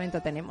en este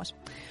momento tenemos.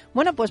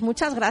 Bueno, pues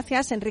muchas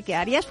gracias, Enrique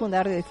Arias,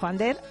 fundador de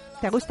Difunder.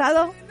 ¿Te ha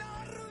gustado?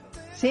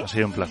 ¿Sí? Ha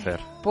sido un placer.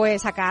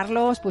 Pues a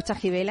Carlos Puig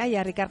Sajibela y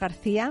a Ricard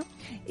García.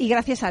 Y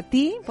gracias a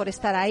ti por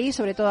estar ahí,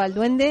 sobre todo al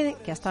Duende,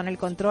 que ha estado en el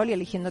control y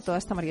eligiendo toda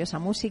esta maravillosa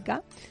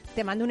música.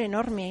 Te mando un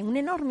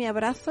enorme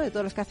abrazo de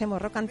todos los que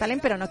hacemos Rock and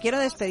Talent, pero no quiero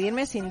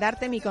despedirme sin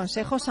darte mi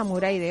consejo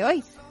samurái de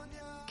hoy,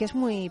 que es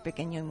muy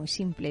pequeño y muy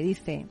simple.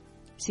 Dice,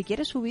 si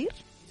quieres subir,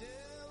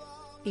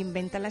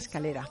 inventa la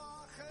escalera.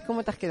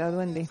 ¿Cómo te has quedado,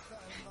 Duende?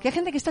 Que hay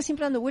gente que está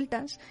siempre dando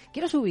vueltas.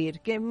 Quiero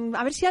subir,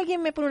 a ver si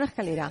alguien me pone una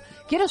escalera.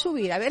 Quiero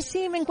subir, a ver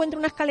si me encuentro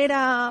una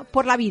escalera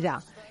por la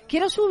vida.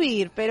 Quiero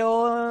subir,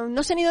 pero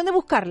no sé ni dónde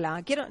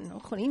buscarla. No,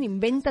 jolín,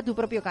 inventa tu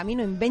propio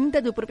camino,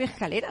 inventa tu propia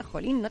escalera,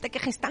 jolín. No te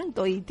quejes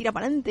tanto y tira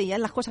para adelante y haz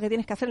las cosas que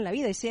tienes que hacer en la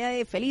vida y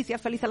sea feliz y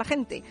haz feliz a la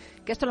gente.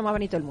 Que esto es lo más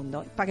bonito del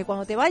mundo. Para que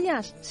cuando te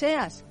vayas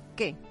seas,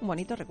 ¿qué? Un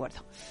bonito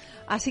recuerdo.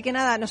 Así que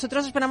nada,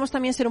 nosotros esperamos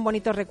también ser un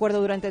bonito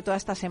recuerdo durante toda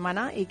esta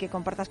semana y que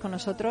compartas con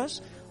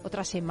nosotros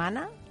otra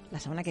semana, la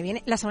semana que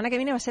viene. La semana que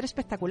viene va a ser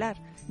espectacular.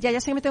 Ya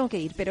sé que me tengo que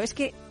ir, pero es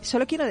que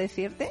solo quiero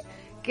decirte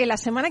que la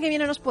semana que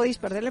viene no os podéis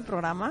perder el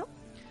programa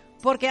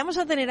porque vamos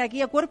a tener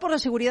aquí a cuerpos de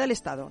seguridad del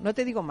Estado, no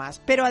te digo más,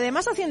 pero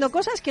además haciendo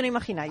cosas que no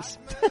imagináis.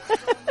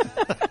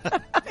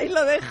 Ahí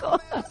lo dejo.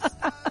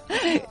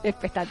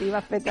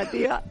 Expectativa.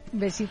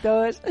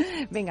 Besitos.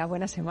 Venga,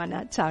 buena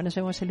semana. Chao, nos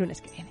vemos el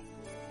lunes que viene.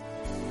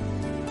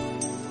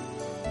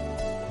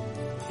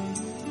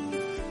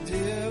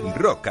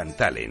 Rock and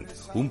Talent,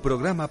 un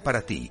programa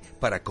para ti,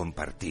 para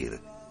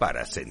compartir,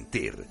 para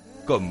sentir,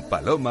 con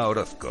Paloma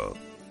Orozco.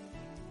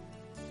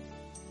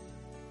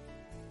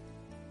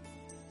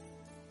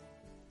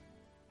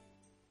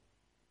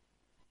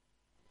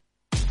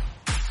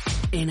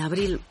 En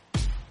abril,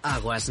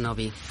 aguas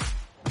Novi.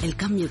 El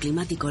cambio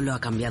climático lo ha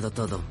cambiado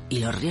todo y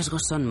los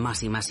riesgos son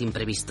más y más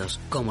imprevistos,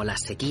 como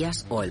las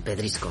sequías o el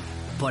pedrisco.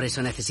 Por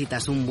eso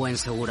necesitas un buen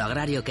seguro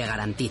agrario que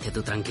garantice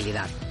tu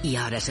tranquilidad. Y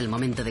ahora es el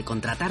momento de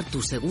contratar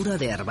tu seguro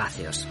de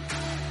herbáceos.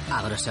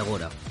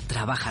 Agroseguro.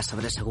 Trabaja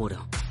sobre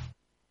seguro.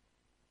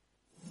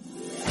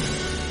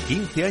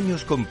 15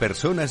 años con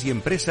personas y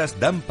empresas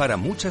dan para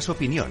muchas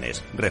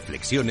opiniones,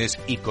 reflexiones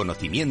y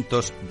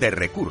conocimientos de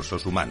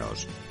recursos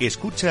humanos.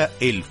 Escucha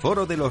el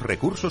Foro de los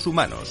Recursos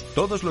Humanos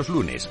todos los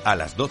lunes a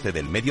las 12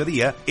 del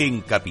mediodía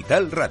en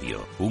Capital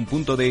Radio, un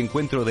punto de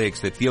encuentro de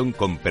excepción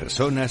con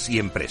personas y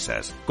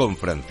empresas, con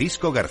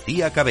Francisco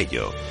García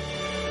Cabello.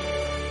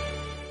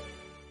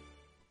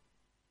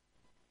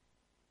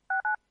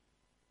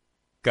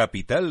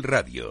 Capital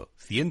Radio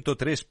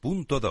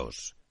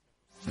 103.2.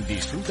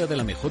 Disfruta de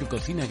la mejor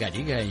cocina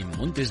gallega en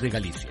Montes de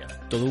Galicia.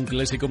 Todo un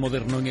clásico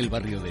moderno en el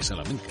barrio de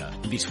Salamanca.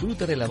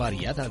 Disfruta de la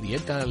variada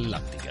dieta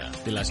láctica,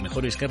 de las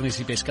mejores carnes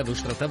y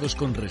pescados tratados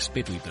con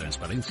respeto y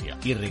transparencia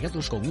y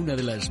regados con una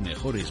de las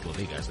mejores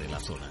bodegas de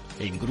la zona.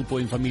 En grupo,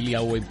 en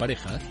familia o en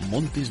pareja,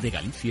 Montes de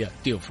Galicia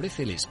te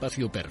ofrece el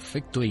espacio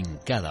perfecto en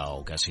cada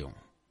ocasión.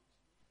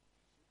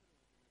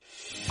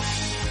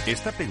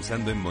 ¿Está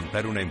pensando en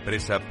montar una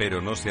empresa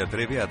pero no se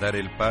atreve a dar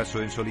el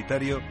paso en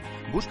solitario?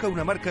 Busca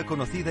una marca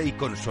conocida y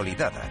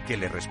consolidada que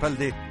le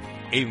respalde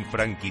En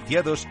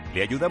Franquiciados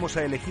le ayudamos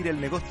a elegir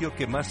el negocio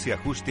que más se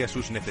ajuste a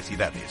sus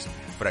necesidades.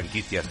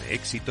 Franquicias de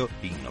éxito,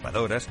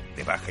 innovadoras,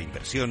 de baja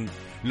inversión.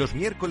 Los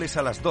miércoles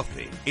a las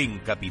 12 en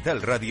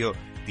Capital Radio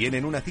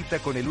tienen una cita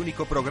con el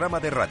único programa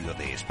de radio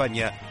de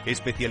España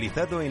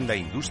especializado en la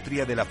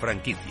industria de la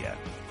franquicia.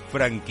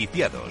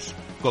 Franquiciados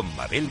con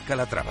Mabel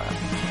Calatrava.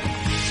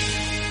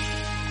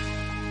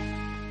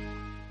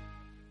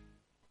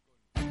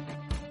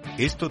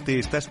 Esto te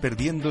estás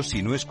perdiendo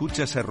si no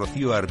escuchas a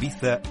Rocío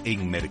Arbiza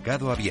en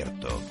Mercado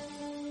Abierto.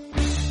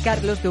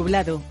 Carlos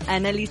Doblado,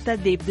 analista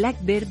de Black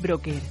Bear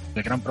Broker.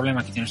 El gran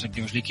problema que tienen los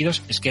activos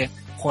líquidos es que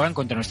juegan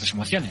contra nuestras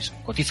emociones.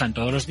 Cotizan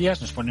todos los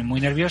días, nos ponen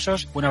muy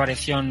nerviosos. Una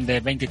variación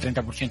de 20 y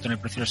 30% en el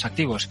precio de los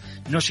activos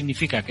no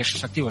significa que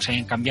esos activos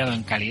hayan cambiado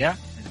en calidad.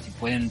 Es decir,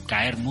 pueden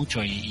caer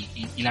mucho y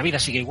la vida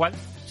sigue igual.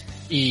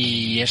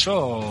 Y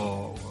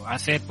eso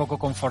hace poco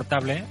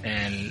confortable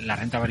la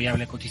renta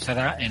variable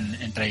cotizada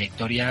en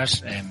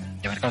trayectorias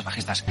de mercados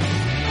bajistas.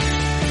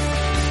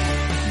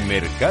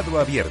 Mercado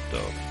Abierto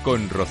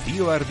con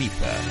Rocío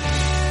Arbiza.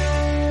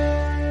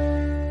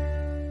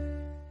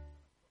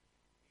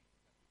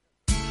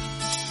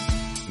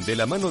 De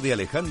la mano de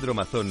Alejandro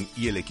Mazón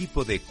y el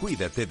equipo de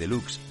Cuídate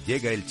Deluxe,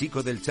 llega el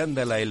chico del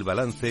chándal a El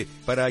Balance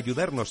para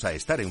ayudarnos a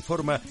estar en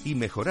forma y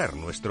mejorar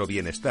nuestro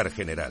bienestar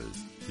general.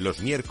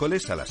 Los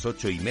miércoles a las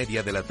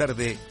 8:30 de la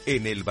tarde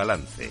en El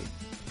Balance.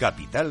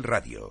 Capital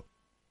Radio.